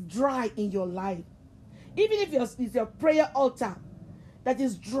 What is dry in your life? Even if it's your prayer altar that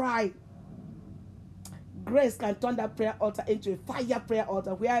is dry, grace can turn that prayer altar into a fire prayer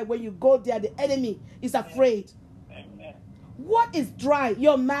altar, where when you go there, the enemy is afraid. Amen. What is dry?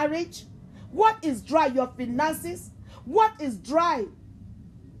 Your marriage? What is dry? Your finances? What is dry?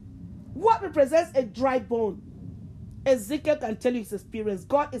 What represents a dry bone? Ezekiel can tell you his experience.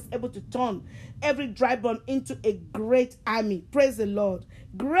 God is able to turn every dry bone into a great army. Praise the Lord.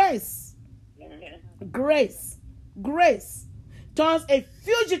 Grace. Grace. Grace turns a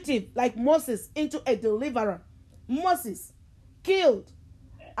fugitive like Moses into a deliverer. Moses killed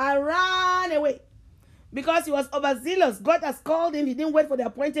and ran away because he was overzealous. God has called him. He didn't wait for the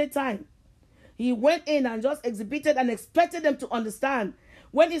appointed time. He went in and just exhibited and expected them to understand.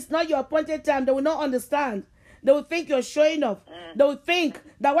 When it's not your appointed time, they will not understand. They will think you're showing off. They will think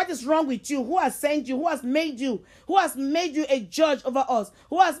that what is wrong with you? Who has sent you? Who has made you? Who has made you a judge over us?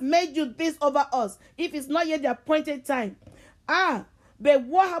 Who has made you this over us? If it's not yet the appointed time. But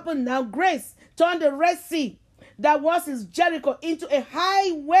what happened now? Grace turned the Red Sea that was his Jericho into a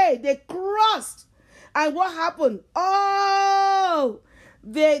highway. They crossed. And what happened? Oh,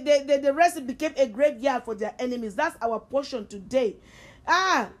 the Red Sea became a graveyard for their enemies. That's our portion today.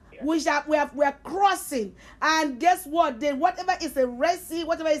 We are crossing, and guess what? Then whatever is a Red Sea,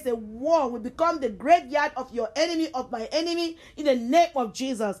 whatever is a war, will become the graveyard of your enemy, of my enemy, in the name of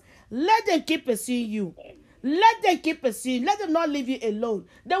Jesus. Let them keep pursuing you. Let them keep pursuing. Let them not leave you alone.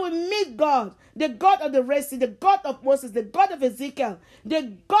 They will meet God, the God of the Red Sea, the God of Moses, the God of Ezekiel,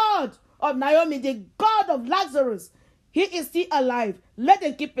 the God of Naomi, the God of Lazarus. He is still alive. Let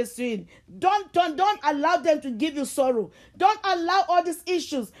them keep pursuing. Don't allow them to give you sorrow. Don't allow all these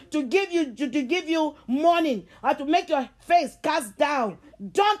issues to give you mourning or to make your face cast down.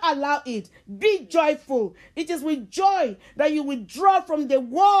 Don't allow it. Be joyful. It is with joy that you withdraw from the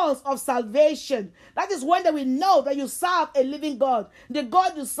walls of salvation. That is when they will know that you serve a living God. The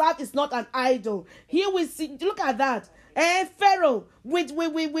God you serve is not an idol. Here we see. Look at that. And Pharaoh with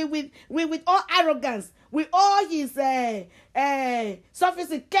all arrogance, with all his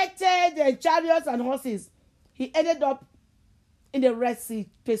sophisticated chariots and horses, he ended up in the Red Sea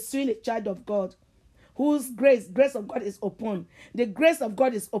pursuing a child of God whose grace of God is upon. The grace of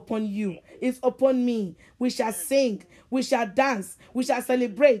God is upon you. It's upon me. We shall sing. We shall dance. We shall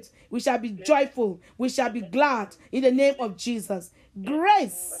celebrate. We shall be joyful. We shall be glad in the name of Jesus.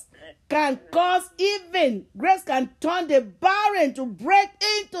 Grace can grace can turn the barren to break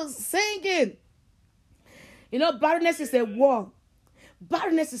into singing. You know, barrenness is a war.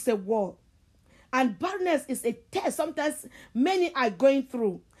 Barrenness is a war. And barrenness is a test. Sometimes many are going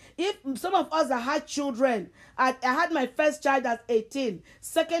through. If some of us that had children, I had my first child at 18,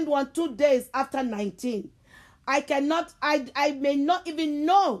 second one 2 days after 19. I may not even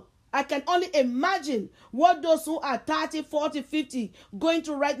know. I can only imagine what those who are 30, 40, 50 going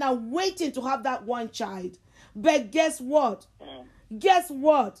through right now, waiting to have that one child. But guess what? Guess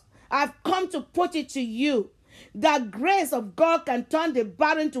what? I've come to put it to you. That grace of God can turn the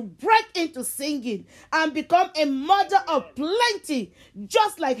barren to break into singing and become a mother of plenty,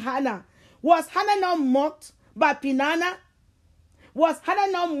 just like Hannah. Was Hannah not mocked by Peninnah? Was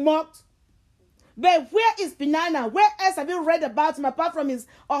Hannah not mocked? But where is Peninnah? Where else have you read about him apart from his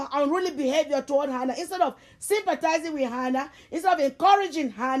unruly behavior toward Hannah? Instead of sympathizing with Hannah, instead of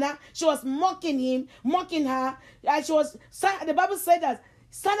encouraging Hannah, she was mocking him, mocking her. And the Bible said that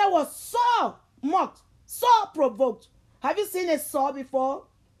Hannah was so mocked, so provoked. Have you seen a saw before?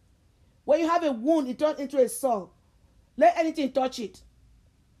 When you have a wound, it turns into a saw. Let anything touch it.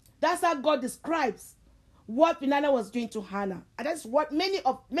 That's how God describes what Peninnah was doing to Hannah. And that's what many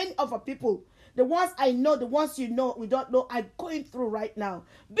of our people, the ones I know, the ones you know, we don't know, are going through right now.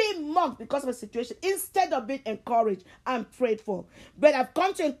 Being mocked because of a situation instead of being encouraged and prayed for. But I've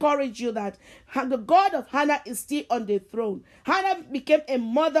come to encourage you that the God of Hannah is still on the throne. Hannah became a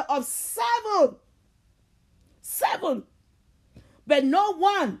mother of 7. But no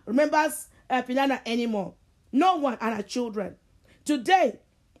one remembers Peninnah anymore. No one and her children. Today,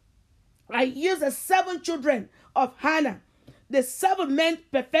 I use the 7 children of Hannah. The 7 meant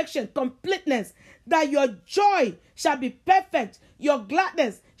perfection, completeness, that your joy shall be perfect, your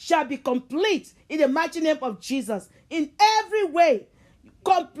gladness shall be complete in the mighty name of Jesus. In every way,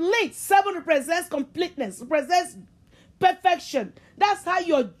 complete. 7 represents completeness, represents perfection. That's how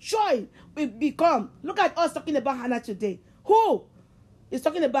your joy will become. Look at us talking about Hannah today. Who is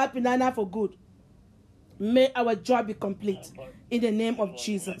talking about Peninnah for good? May our joy be complete in the name of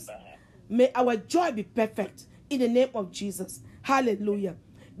Jesus. May our joy be perfect in the name of Jesus. Hallelujah.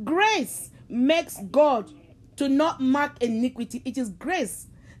 Grace makes God to not mark iniquity. It is grace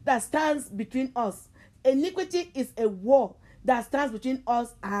that stands between us. Iniquity is a wall that stands between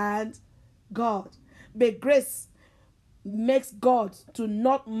us and God. But grace makes God to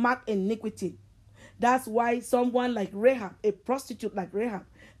not mark iniquity. That's why someone like Rahab, a prostitute like Rahab,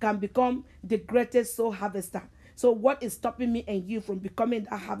 can become the greatest soul harvester. So what is stopping me and you from becoming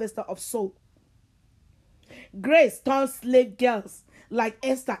a harvester of soul? Grace turns slave girls like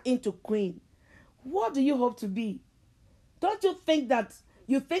Esther into queen. What do you hope to be? Don't you think that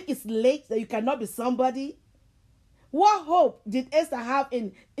You think it's late that you cannot be somebody? What hope did Esther have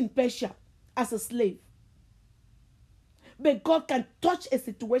in Persia as a slave? But God can touch a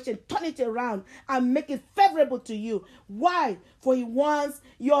situation, turn it around, and make it favorable to you. Why? For He wants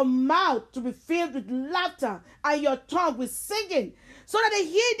your mouth to be filled with laughter and your tongue with singing, so that the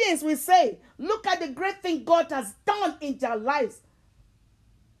heathens will say, look at the great thing God has done in their lives.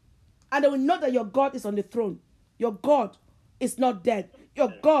 And they will know that your God is on the throne. Your God is not dead.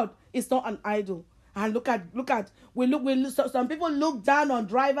 Your God is not an idol. And look at, some people look down on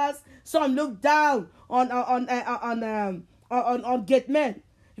drivers. Some look down on gate men.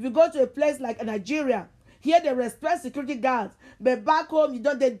 If you go to a place like Nigeria, here they respect security guards, but back home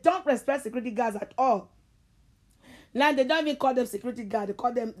they don't respect security guards at all. Now they don't even call them security guard. They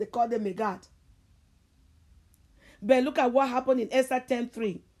call them a guard. But look at what happened in Esther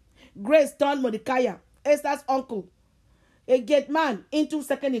 10:3. Grace turned Mordecai, Esther's uncle, a gate man, into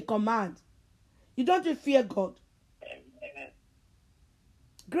second in command. You don't even fear God.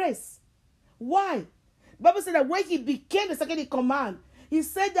 Grace. Why? The Bible said that when he became the second in command, he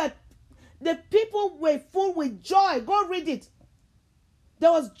said that the people were full with joy. Go read it.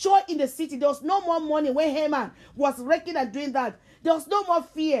 There was joy in the city. There was no more money when Haman was wrecking and doing that. There was no more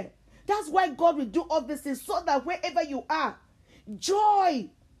fear. That's why God will do all these things, so that wherever you are, joy,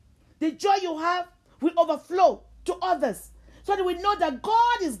 the joy you have will overflow to others, so that we know that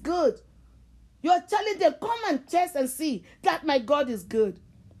God is good. You're telling them, come and test and see that my God is good.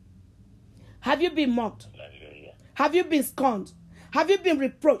 Have you been mocked? Have you been scorned? Have you been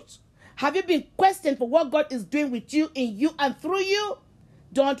reproached? Have you been questioned for what God is doing with you, in you, and through you?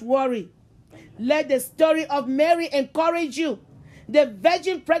 Don't worry. Let the story of Mary encourage you. The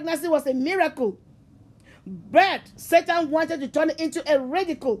virgin pregnancy was a miracle. But Satan wanted to turn it into a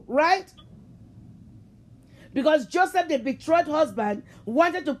ridicule, right? Because Joseph, the betrothed husband,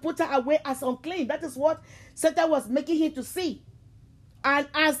 wanted to put her away as unclean. That is what Satan was making him to see. And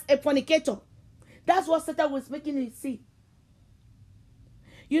as a fornicator. That's what Satan was making him see.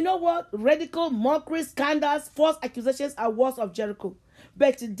 You know what? Ridicule, mockery, scandals, false accusations are walls of Jericho.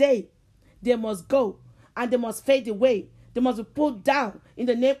 But today, they must go and they must fade away. They must be pulled down in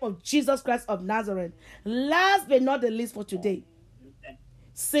the name of Jesus Christ of Nazareth. Last but not the least for today.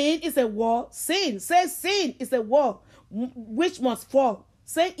 Sin is a wall. Sin. Say sin is a wall which must fall.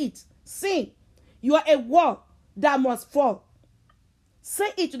 Say it. Sin. You are a wall that must fall. Say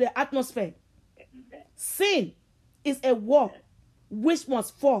it to the atmosphere. Sin is a wall which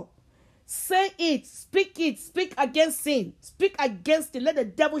must fall. Say it. Speak it. Speak against sin. Speak against it. Let the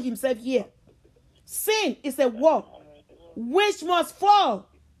devil himself hear. Sin is a wall which must fall.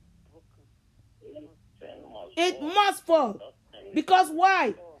 It must fall. Because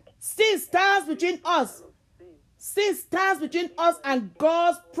why? Sin stands between us. Sin stands between us and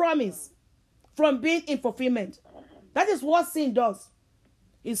God's promise from being in fulfillment. That is what sin does.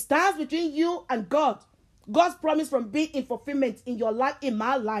 It stands between you and God. God's promise from being in fulfillment in your life, in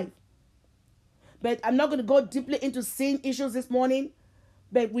my life. But I'm not going to go deeply into sin issues this morning.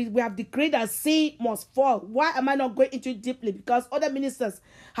 But we have decreed that sin must fall. Why am I not going into it deeply? Because other ministers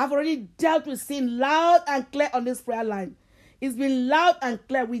have already dealt with sin loud and clear on this prayer line. It's been loud and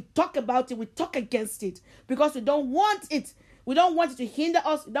clear. We talk about it. We talk against it. Because we don't want it. We don't want it to hinder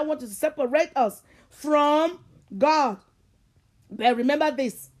us. We don't want it to separate us from God. But remember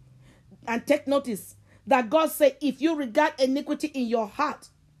this. And take notice. That God said, if you regard iniquity in your heart,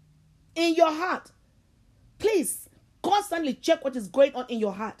 please constantly check what is going on in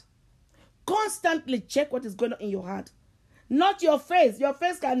your heart. Constantly check what is going on in your heart. Not your face. Your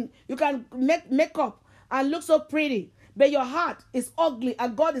face you can make makeup and look so pretty. But your heart is ugly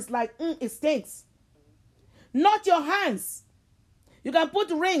and God is like, it stinks. Not your hands. You can put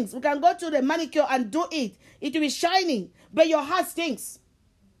rings. You can go to the manicure and do it. It will be shining. But your heart stinks.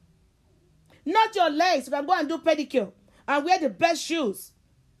 Not your legs. You can go and do pedicure and wear the best shoes.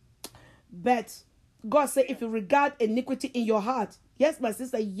 But God said, if you regard iniquity in your heart. Yes, my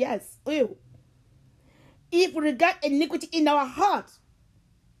sister, yes. Ew. If we regard iniquity in our heart,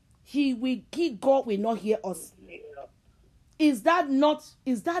 God will not hear us. Is that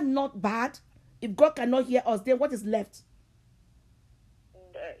not bad? If God cannot hear us, then what is left?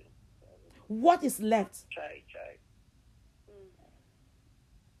 What is left?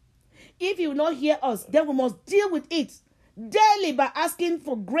 If He will not hear us, then we must deal with it daily by asking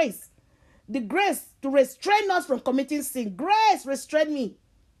for grace. The grace to restrain us from committing sin. Grace, restrain me.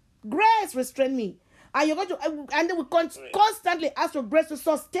 Grace, restrain me. And you're going to, and then we constantly ask for grace to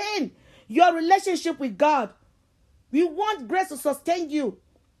sustain your relationship with God. We want grace to sustain you.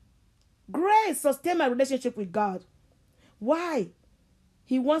 Grace, sustain my relationship with God. Why?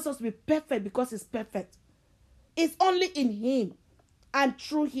 He wants us to be perfect because he's perfect. It's only in him and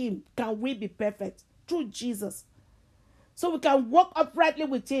through him can we be perfect. Through Jesus. So we can walk uprightly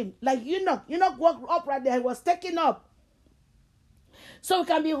with him. Like Enoch walked uprightly. He was taken up. So we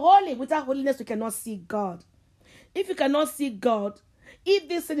can be holy. Without holiness, we cannot see God. If you cannot see God, if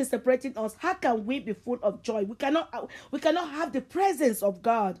this sin is separating us, how can we be full of joy? We cannot have the presence of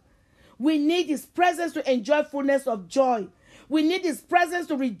God. We need his presence to enjoy fullness of joy. We need his presence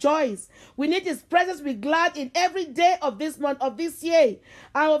to rejoice. We need his presence to be glad in every day of this month, of this year,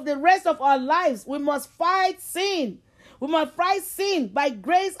 and of the rest of our lives. We must fight sin. We must fight sin by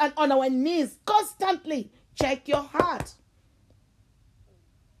grace and on our knees constantly. Check your heart.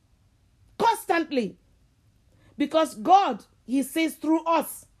 Constantly. Because God, he sees through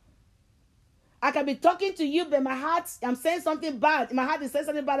us. I can be talking to you, but my heart, I'm saying something bad. My heart is saying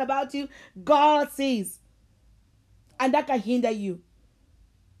something bad about you. God sees. And that can hinder you.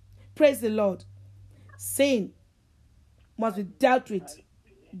 Praise the Lord. Sin must be dealt with.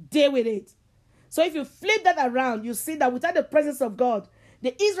 Deal with it. So if you flip that around, you see that without the presence of God,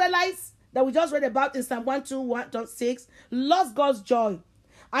 the Israelites that we just read about in Psalm 121.6 lost God's joy.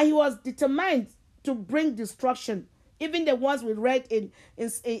 And he was determined to bring destruction. Even the ones we read in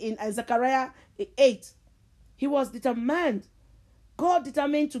Zechariah 8. He was determined. God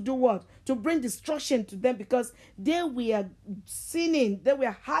determined to do what? To bring destruction to them because they were sinning. They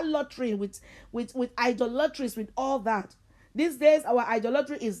were harlotry with idolatries, with all that. These days, our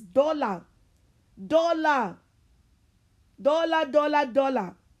idolatry is dollar.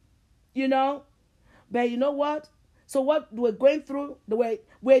 You know? But you know what? So what we're going through,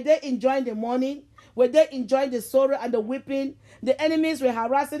 were they enjoying the morning? Were they enjoying the sorrow and the weeping? The enemies were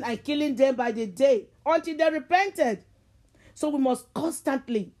harassing and killing them by the day until they repented. So we must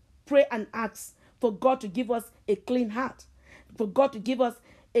constantly pray and ask for God to give us a clean heart. For God to give us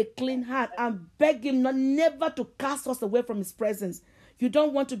a clean heart and beg him never to cast us away from his presence. You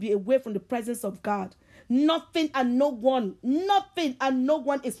don't want to be away from the presence of God. Nothing and no one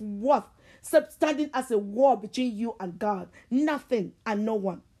is worth standing as a wall between you and God. Nothing and no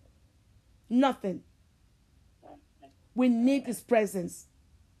one. Nothing. We need his presence.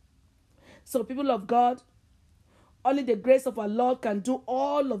 So people of God, only the grace of our Lord can do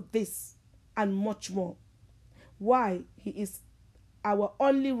all of this and much more. Why? He is our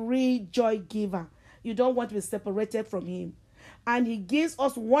only real joy giver. You don't want to be separated from him. And he gives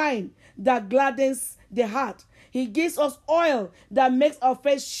us wine that gladdens the heart. He gives us oil that makes our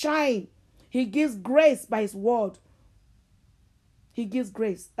face shine. He gives grace by his word. He gives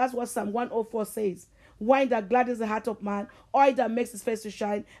grace. That's what Psalm 104 says. Wine that gladdens the heart of man, oil that makes his face to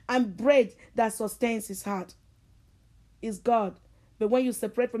shine, and bread that sustains his heart. Is God. But when you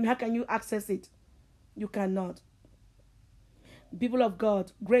separate from him, how can you access it? You cannot. People of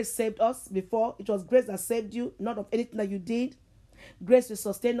God, grace saved us before. It was grace that saved you, not of anything that you did. Grace will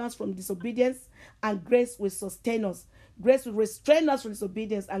sustain us from disobedience, and grace will sustain us. Grace will restrain us from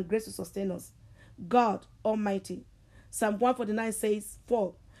disobedience, and grace will sustain us. God Almighty. Psalm 149 says,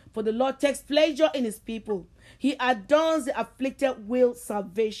 4. For the Lord takes pleasure in his people. He adorns the afflicted with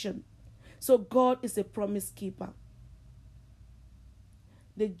salvation. So God is a promise keeper.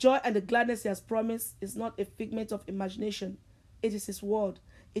 The joy and the gladness he has promised is not a figment of imagination. It is his word.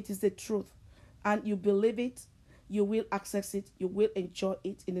 It is the truth. And you believe it, you will access it, you will enjoy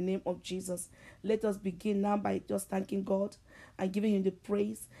it in the name of Jesus. Let us begin now by just thanking God and giving him the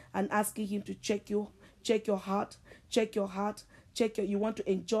praise and asking him to check your heart, you want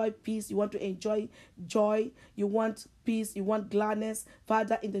to enjoy peace, you want to enjoy joy, you want peace, you want gladness.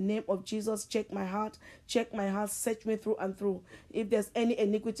 Father, in the name of Jesus, check my heart, search me through and through. If there's any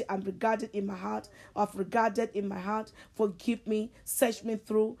iniquity I'm regarded in my heart, forgive me, search me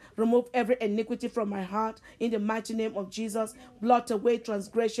through, remove every iniquity from my heart in the mighty name of Jesus. Blot away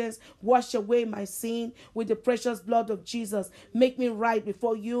transgressions, wash away my sin with the precious blood of Jesus. Make me right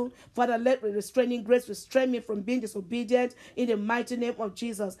before you. Father, let restraining grace restrain me from being disobedient in the mighty name of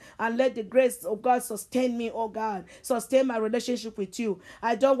Jesus. And let the grace of God sustain me, oh God. Sustain my relationship with you.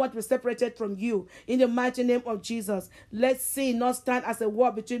 I don't want to be separated from you. In the mighty name of Jesus. Let sin not stand as a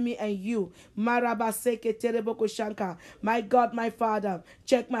wall between me and you. My God, my Father.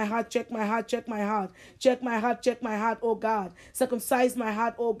 Check my heart, oh God. Circumcise my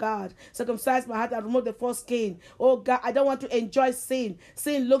heart, oh God. Circumcise my heart and remove the foreskin. Oh God, I don't want to enjoy sin.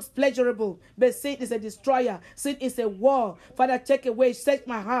 Sin looks pleasurable, but sin is a destroyer. Sin is a war. Father, take away, search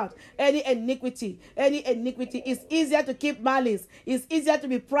my heart. Any iniquity is easier to keep malice. It's easier to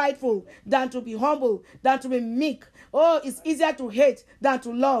be prideful than to be humble, than to be meek. Oh, it's easier to hate than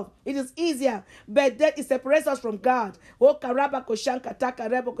to love. It is easier, but then it separates us from God. Oh, karaba koshanka taka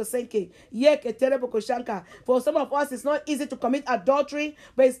rebo kosenke ye keterebo koshanka. For some of us, it's not easy to commit adultery,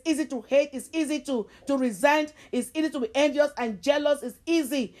 but it's easy to hate. It's easy to resent. It's easy to be envious and jealous. It's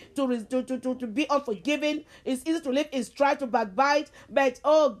easy to be unforgiving. It's easy to live in strife, to backbite. But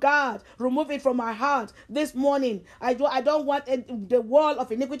oh God, remove it from my heart this morning. I don't want the wall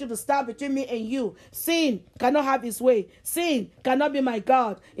of iniquity to stand between me and you. Sin cannot have its way. Sin cannot be my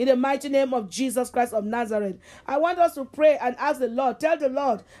God. In the mighty name of Jesus Christ of Nazareth, I want us to pray and ask the Lord. Tell the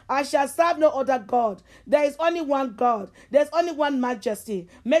Lord, I shall serve no other God. There is only one God. There's only one majesty.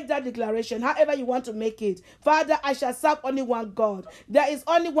 Make that declaration however you want to make it. Father, I shall serve only one God. There is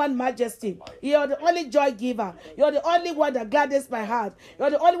only one majesty. You're the only joy giver. You're the only one that gladdens my heart.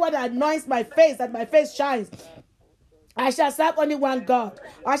 You're the only one that anoints my face, that my face shines. I shall serve only one God.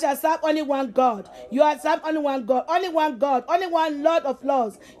 I shall serve only one God. You are serve only one God. Only one God. Only one Lord of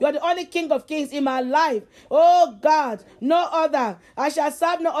Lords. You are the only King of Kings in my life. Oh God, no other. I shall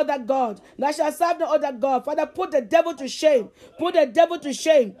serve no other God. I shall serve no other God. Father, put the devil to shame. Put the devil to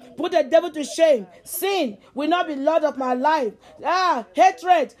shame. Put the devil to shame. Sin will not be Lord of my life.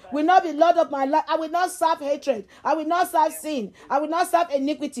 Hatred will not be Lord of my life. I will not serve hatred. I will not serve sin. I will not serve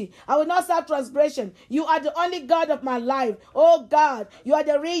iniquity. I will not serve transgression. You are the only God of my life. Oh God, you are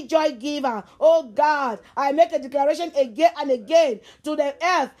the real joy giver. Oh God, I make a declaration again and again to the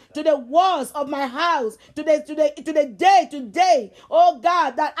earth, to the walls of my house, to the day today. Oh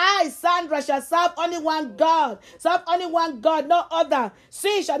God, that I, Sandra, shall serve only one God. Serve only one God, no other.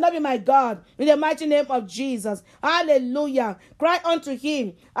 Sin shall not be my God. In the mighty name of Jesus. Hallelujah. Cry unto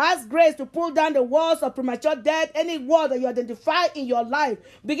him. Ask grace to pull down the walls of premature death. Any wall that you identify in your life,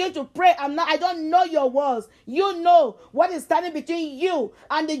 begin to pray. I don't know your walls. You know what is standing between you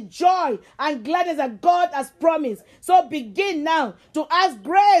and the joy and gladness that God has promised. So begin now to ask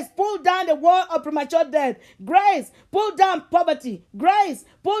grace. Pull down the wall of premature death. Grace, pull down poverty. Grace,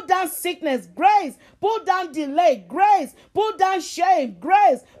 pull down sickness. Grace, pull down delay. Grace, pull down shame.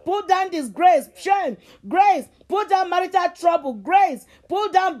 Grace, pull down disgrace. Shame. Grace, pull down marital trouble. Grace, pull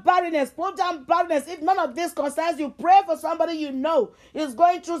down barrenness. Pull down barrenness. If none of this concerns you, pray for somebody you know is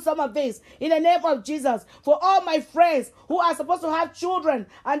going through some of this. In the name of Jesus. For all my friends who are supposed to have children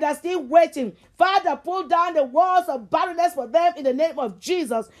and are still waiting, Father, pull down the walls of barrenness for them in the name of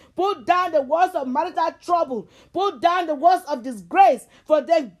Jesus. Pull down the walls of marital trouble. Pull down the walls of disgrace for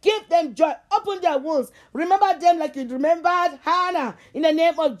them. Give them joy. Open their wounds. Remember them like you remembered Hannah in the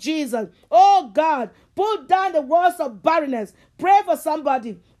name of Jesus. Oh God, pull down the walls of barrenness. Pray for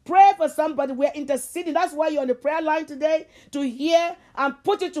somebody. Pray for somebody. We're interceding. That's why you're on the prayer line today, to hear and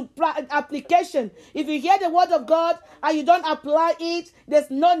put it to application. If you hear the word of God and you don't apply it, there's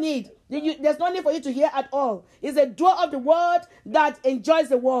no need. There's no need for you to hear at all. It's a doer of the word that enjoys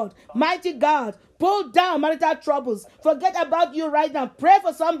the word. Mighty God, pull down marital troubles. Forget about you right now. Pray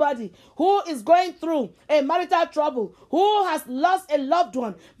for somebody who is going through a marital trouble, who has lost a loved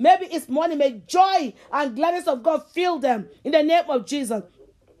one. Maybe it's money. May joy and gladness of God fill them in the name of Jesus.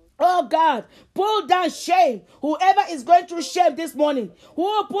 Oh God, pull down shame. Whoever is going through shame this morning, who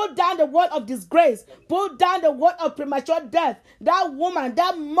will pull down the word of disgrace, pull down the word of premature death, that woman,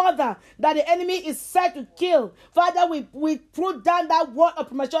 that mother that the enemy is set to kill. Father, we pull down that word of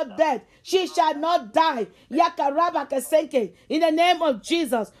premature death. She shall not die. Yakaraba kesenke. In the name of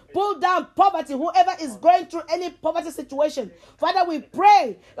Jesus. Pull down poverty. Whoever is going through any poverty situation, Father, we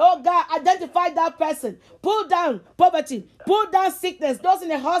pray, oh God, identify that person. Pull down poverty. Pull down sickness. Those in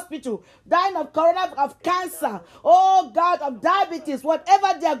the hospital, dying of corona, of cancer, oh God, of diabetes,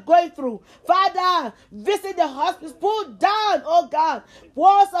 whatever they are going through. Father, visit the hospitals. Pull down, oh God,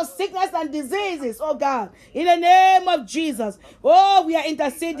 walls of sickness and diseases, oh God, in the name of Jesus. Oh, we are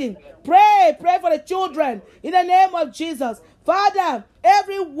interceding. Pray for the children in the name of Jesus. Father,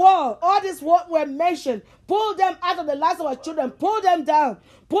 every wall, all these words were mentioned, pull them out of the lives of our children. Pull them down.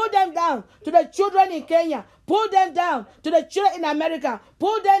 Pull them down to the children in Kenya. Pull them down to the children in America.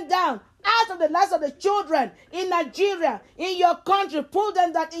 Pull them down out of the lives of the children in Nigeria, in your country. Pull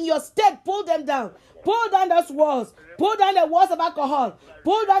them down in your state. Pull them down. Pull down those walls. Pull down the walls of alcohol.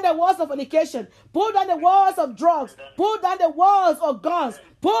 Pull down the walls of fornication. Pull down the walls of drugs. Pull down the walls of guns.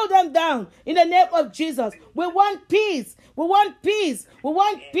 Pull them down in the name of Jesus. We want peace. We want peace. We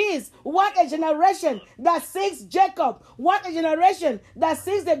want peace. We want a generation that seeks Jacob. We want a generation that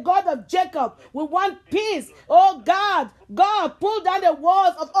seeks the God of Jacob. We want peace. Oh God, God, pull down the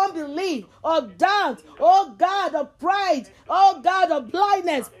walls of unbelief, of doubt. Oh God, of pride. Oh God, of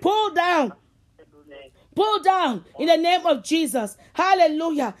blindness. Pull down. Pull down in the name of Jesus.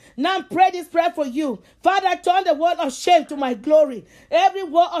 Hallelujah. Now pray this prayer for you. Father, turn the word of shame to my glory. Every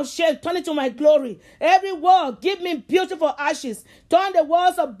word of shame, turn it to my glory. Every word, give me beautiful ashes. Turn the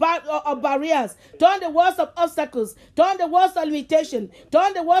walls of barriers. Turn the walls of obstacles. Turn the walls of limitation.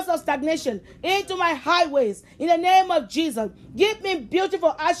 Turn the walls of stagnation into my highways. In the name of Jesus. Give me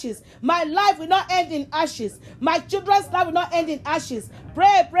beautiful ashes. My life will not end in ashes. My children's life will not end in ashes.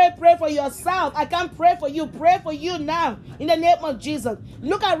 Pray, pray, pray for yourself. I can't pray for you. Pray for you now. In the name of Jesus.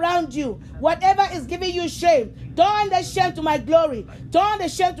 Look around you. Whatever is giving you shame, turn the shame to my glory. Turn the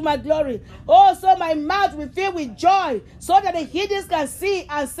shame to my glory. Oh, so my mouth will fill with joy, so that the heathens can see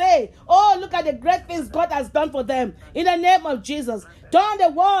and say, oh, look at the great things God has done for them. In the name of Jesus. Turn the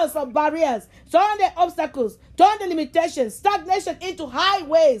walls of barriers. Turn the obstacles. Turn the limitations, stagnation into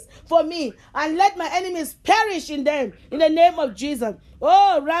highways for me. And let my enemies perish in them. In the name of Jesus.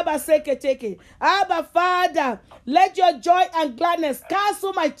 Oh, Rabba Seketeke. Abba, Father, let your joy and gladness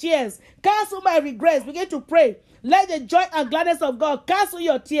cancel my tears. Cancel my regrets. Begin to pray. Let the joy and gladness of God cancel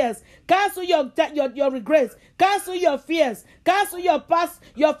your tears. Cancel your regrets. Cancel your fears. Cancel your past,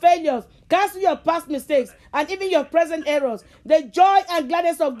 your failures. Cancel your past mistakes and even your present errors. The joy and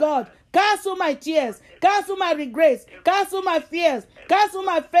gladness of God. Cancel my tears. Cancel my regrets. Cancel my fears. Cancel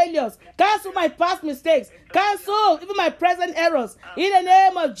my failures. Cancel my past mistakes. Cancel even my present errors. In the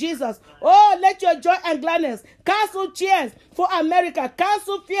name of Jesus. Oh, let your joy and gladness cancel tears for America.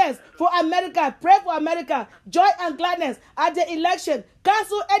 Cancel fears for America. Pray for America. Joy and gladness at the election.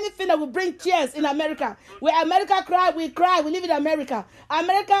 Cancel anything that will bring tears in America. Where America cry, we cry. We live in America.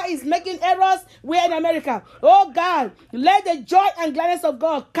 America is making errors. We're in America. Oh God, let the joy and gladness of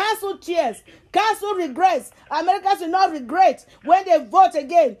God cancel tears. Cancel regrets. Americans will not regret when they vote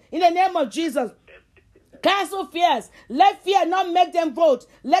again. In the name of Jesus. Cancel fears. Let fear not make them vote.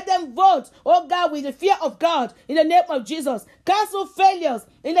 Let them vote, oh God, with the fear of God in the name of Jesus. Cancel failures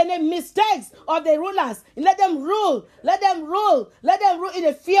in the name mistakes of the rulers. Let them rule. Let them rule. Let them rule in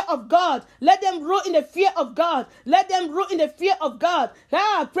the fear of God. Let them rule in the fear of God. Let them rule in the fear of God.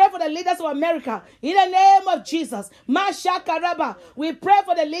 Pray for the leaders of America in the name of Jesus. Mashakaraba. We pray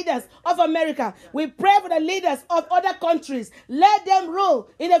for the leaders of America. We pray for the leaders of other countries. Let them rule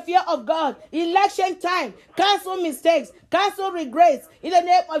in the fear of God. Election time. Cancel mistakes. Cancel regrets in the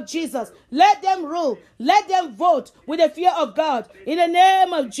name of Jesus. Let them rule. Let them vote with the fear of God in the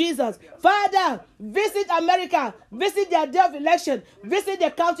name of Jesus. Father, visit America. Visit their day of election. Visit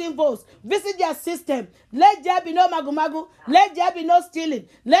their counting votes. Visit their system. Let there be no magu-magu. Let there be no stealing.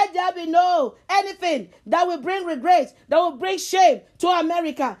 Let there be no anything that will bring regret, that will bring shame to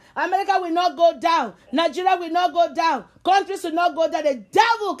America. America will not go down. Nigeria will not go down. Countries will not go down. The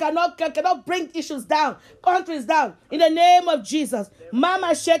devil cannot bring issues down. Countries down. In the name of Jesus.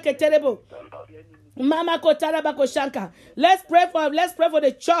 Mama shake it terrible. Mama Kotarabako Shanka. Let's pray for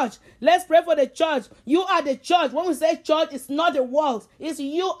the church. Let's pray for the church. You are the church. When we say church, it's not the world. It's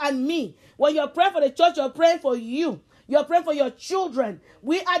you and me. When you're praying for the church, you're praying for you. You're praying for your children.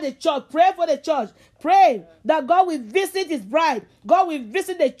 We are the church. Pray for the church. Pray that God will visit his bride. God will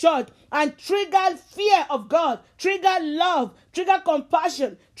visit the church and trigger fear of God, trigger love, trigger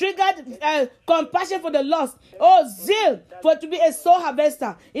compassion, trigger compassion for the lost. Oh, zeal for to be a soul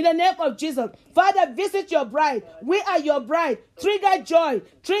harvester. In the name of Jesus. Father, visit your bride. We are your bride. Trigger joy,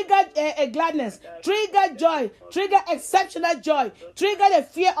 trigger a gladness, trigger joy, trigger exceptional joy, trigger the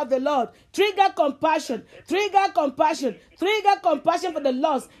fear of the Lord, trigger compassion, trigger compassion for the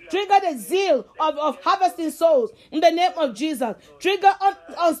lost, trigger the zeal of harvesting souls in the name of Jesus. Trigger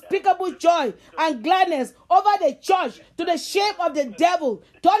unspeakable joy and gladness over the church to the shame of the devil.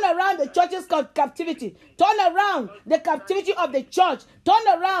 Turn around the church's captivity. Turn around the captivity of the church.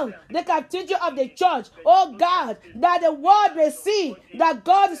 Turn around the captivity of the church. Oh God, that the world may see that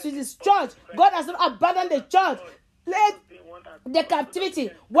God is with his church. God has not abandoned the church. Let the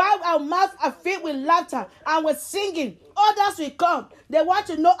captivity, while our mouths are filled with laughter and with singing, others will come. They want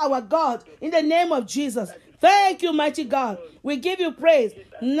to know our God in the name of Jesus. Thank you, mighty God. We give you praise.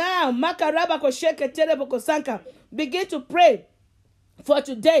 Now, begin to pray for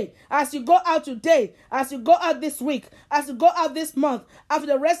today, as you go out today, as you go out this week, as you go out this month, after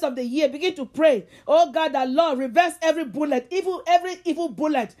the rest of the year, begin to pray. Oh God, that Lord, reverse every bullet, every evil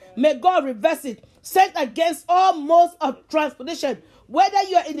bullet. May God reverse it, sent against all modes of transportation, whether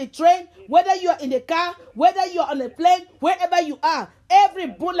you are in the train, whether you are in the car, whether you are on a plane, wherever you are, every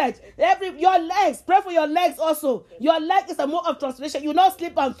bullet, your legs, pray for your legs also. Your leg is a mode of transportation. You will not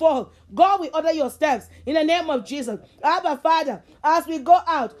slip and fall. God will order your steps in the name of Jesus. Abba, Father, as we go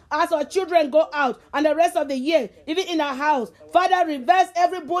out, as our children go out, and the rest of the year, even in our house, Father, reverse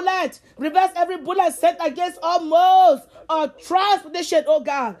every bullet sent against all modes of transportation, oh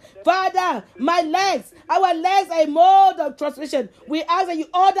God. Father, my legs, our legs are a mode of transportation. We ask that you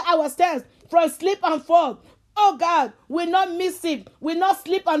order our steps from slip and fall. Oh God, we not miss it. We not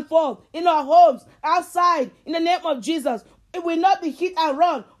slip and fall in our homes, outside, in the name of Jesus. It will not be hit and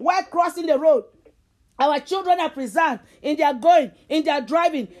run while crossing the road. Our children are preserved in their going, in their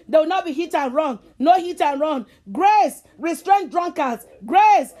driving. They will not be hit and run. No hit and run. Grace, restrain drunkards.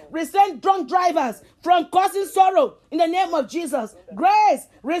 Grace, restrain drunk drivers from causing sorrow in the name of Jesus. Grace,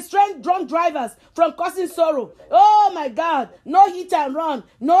 restrain drunk drivers from causing sorrow. Oh my God, no hit and run,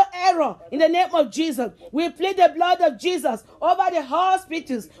 no error in the name of Jesus. We plead the blood of Jesus over the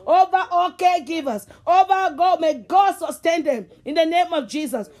hospitals, over all caregivers, over God. May God sustain them in the name of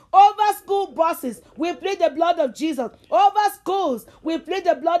Jesus. Over school buses, we plead the blood of Jesus. Over schools, we plead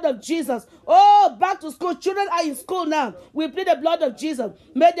the blood of Jesus. Oh, back to school. Children are in school now. We plead the blood of Jesus.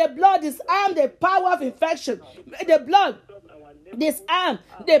 May the blood disarm the power of infection. May the blood disarm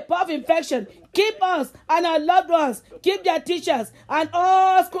the power of infection. Keep us and our loved ones. Keep their teachers and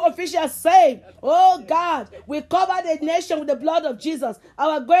all school officials safe. Oh God, we cover the nation with the blood of Jesus.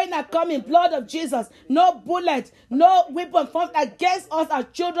 Our going and coming, blood of Jesus. No bullet, no weapon formed against us, our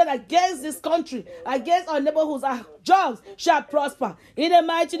children, against this country, against our neighborhoods, our jobs shall prosper. In the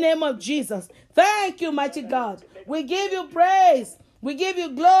mighty name of Jesus. Thank you, mighty God. We give you praise. We give you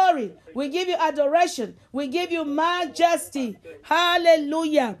glory. We give you adoration. We give you majesty.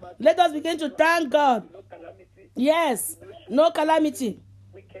 Hallelujah. Let us begin to thank God. Yes. No calamity.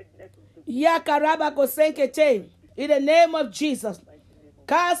 In the name of Jesus.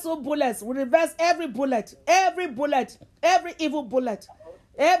 Castle bullets. We reverse every bullet. Every bullet. Every evil bullet.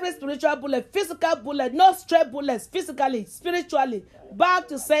 Every spiritual bullet. Physical bullet. No stray bullets. Physically. Spiritually. Back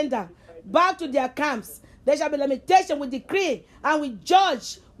to sender. Back to their camps. There shall be limitation, we decree, and we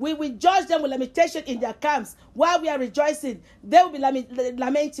judge. We will judge them with limitation in their camps. While we are rejoicing, they will be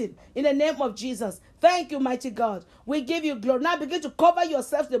lamenting in the name of Jesus. Thank you, mighty God. We give you glory. Now begin to cover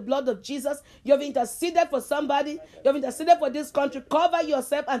yourself with the blood of Jesus. You have interceded for somebody. You have interceded for this country. Cover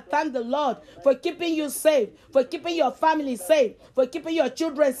yourself and thank the Lord for keeping you safe, for keeping your family safe, for keeping your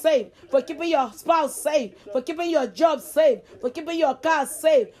children safe, for keeping your spouse safe, for keeping your job safe, for keeping your car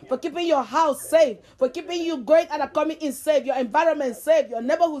safe, for keeping your house safe, for keeping you going and coming in safe, your environment safe, your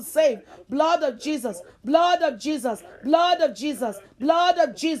neighborhood safe. Blood of Jesus, blood of Jesus, blood of Jesus, blood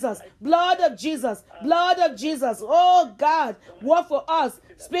of Jesus, blood of Jesus, blood of Jesus. Oh God, work for us,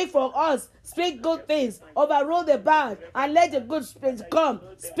 speak for us, speak good things, overrule the bad, and let the good spirit come.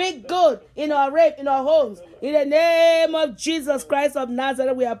 Speak good in our rape, in our homes. In the name of Jesus Christ of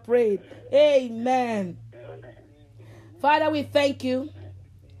Nazareth, we have prayed. Amen. Father, we thank you.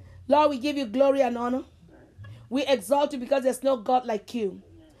 Lord, we give you glory and honor. We exalt you because there's no God like you.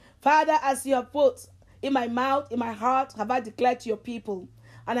 Father, as you have put in my mouth, in my heart, have I declared to your people.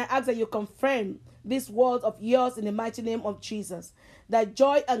 And I ask that you confirm these words of yours in the mighty name of Jesus. That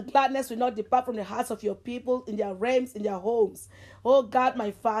joy and gladness will not depart from the hearts of your people in their realms, in their homes. Oh God,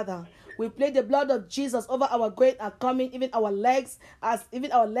 my Father, we plead the blood of Jesus over our going and coming, even our legs, as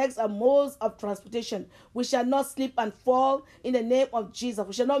even our legs are modes of transportation. We shall not slip and fall in the name of Jesus.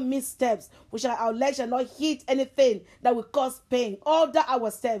 We shall not miss steps. Our legs shall not hit anything that will cause pain. Order our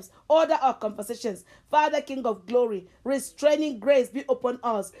steps. Order our conversations. Father, King of glory, restraining grace be upon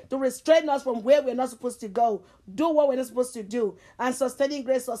us to restrain us from where we're not supposed to go. Do what we're not supposed to do. And sustaining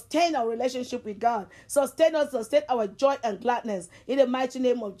grace, sustain our relationship with God. Sustain us, sustain our joy and gladness in the mighty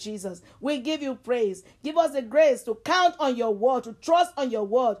name of Jesus. We give you praise. Give us the grace to count on your word, to trust on your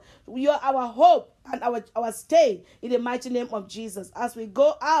word. You are our hope and our stay in the mighty name of Jesus. As we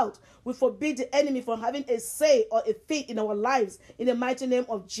go out, we forbid the enemy from having a say or a fit in our lives in the mighty name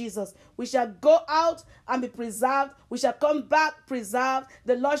of Jesus. We shall go out and be preserved. We shall come back preserved.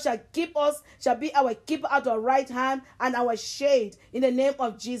 The Lord shall keep us, shall be our keeper at our right hand and our shade in the name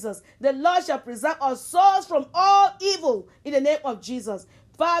of Jesus. The Lord shall preserve our souls from all evil in the name of Jesus.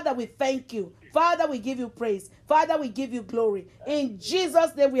 Father, we thank you. Father, we give you praise. Father, we give you glory. In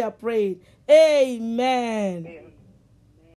Jesus' name we are praying. Amen.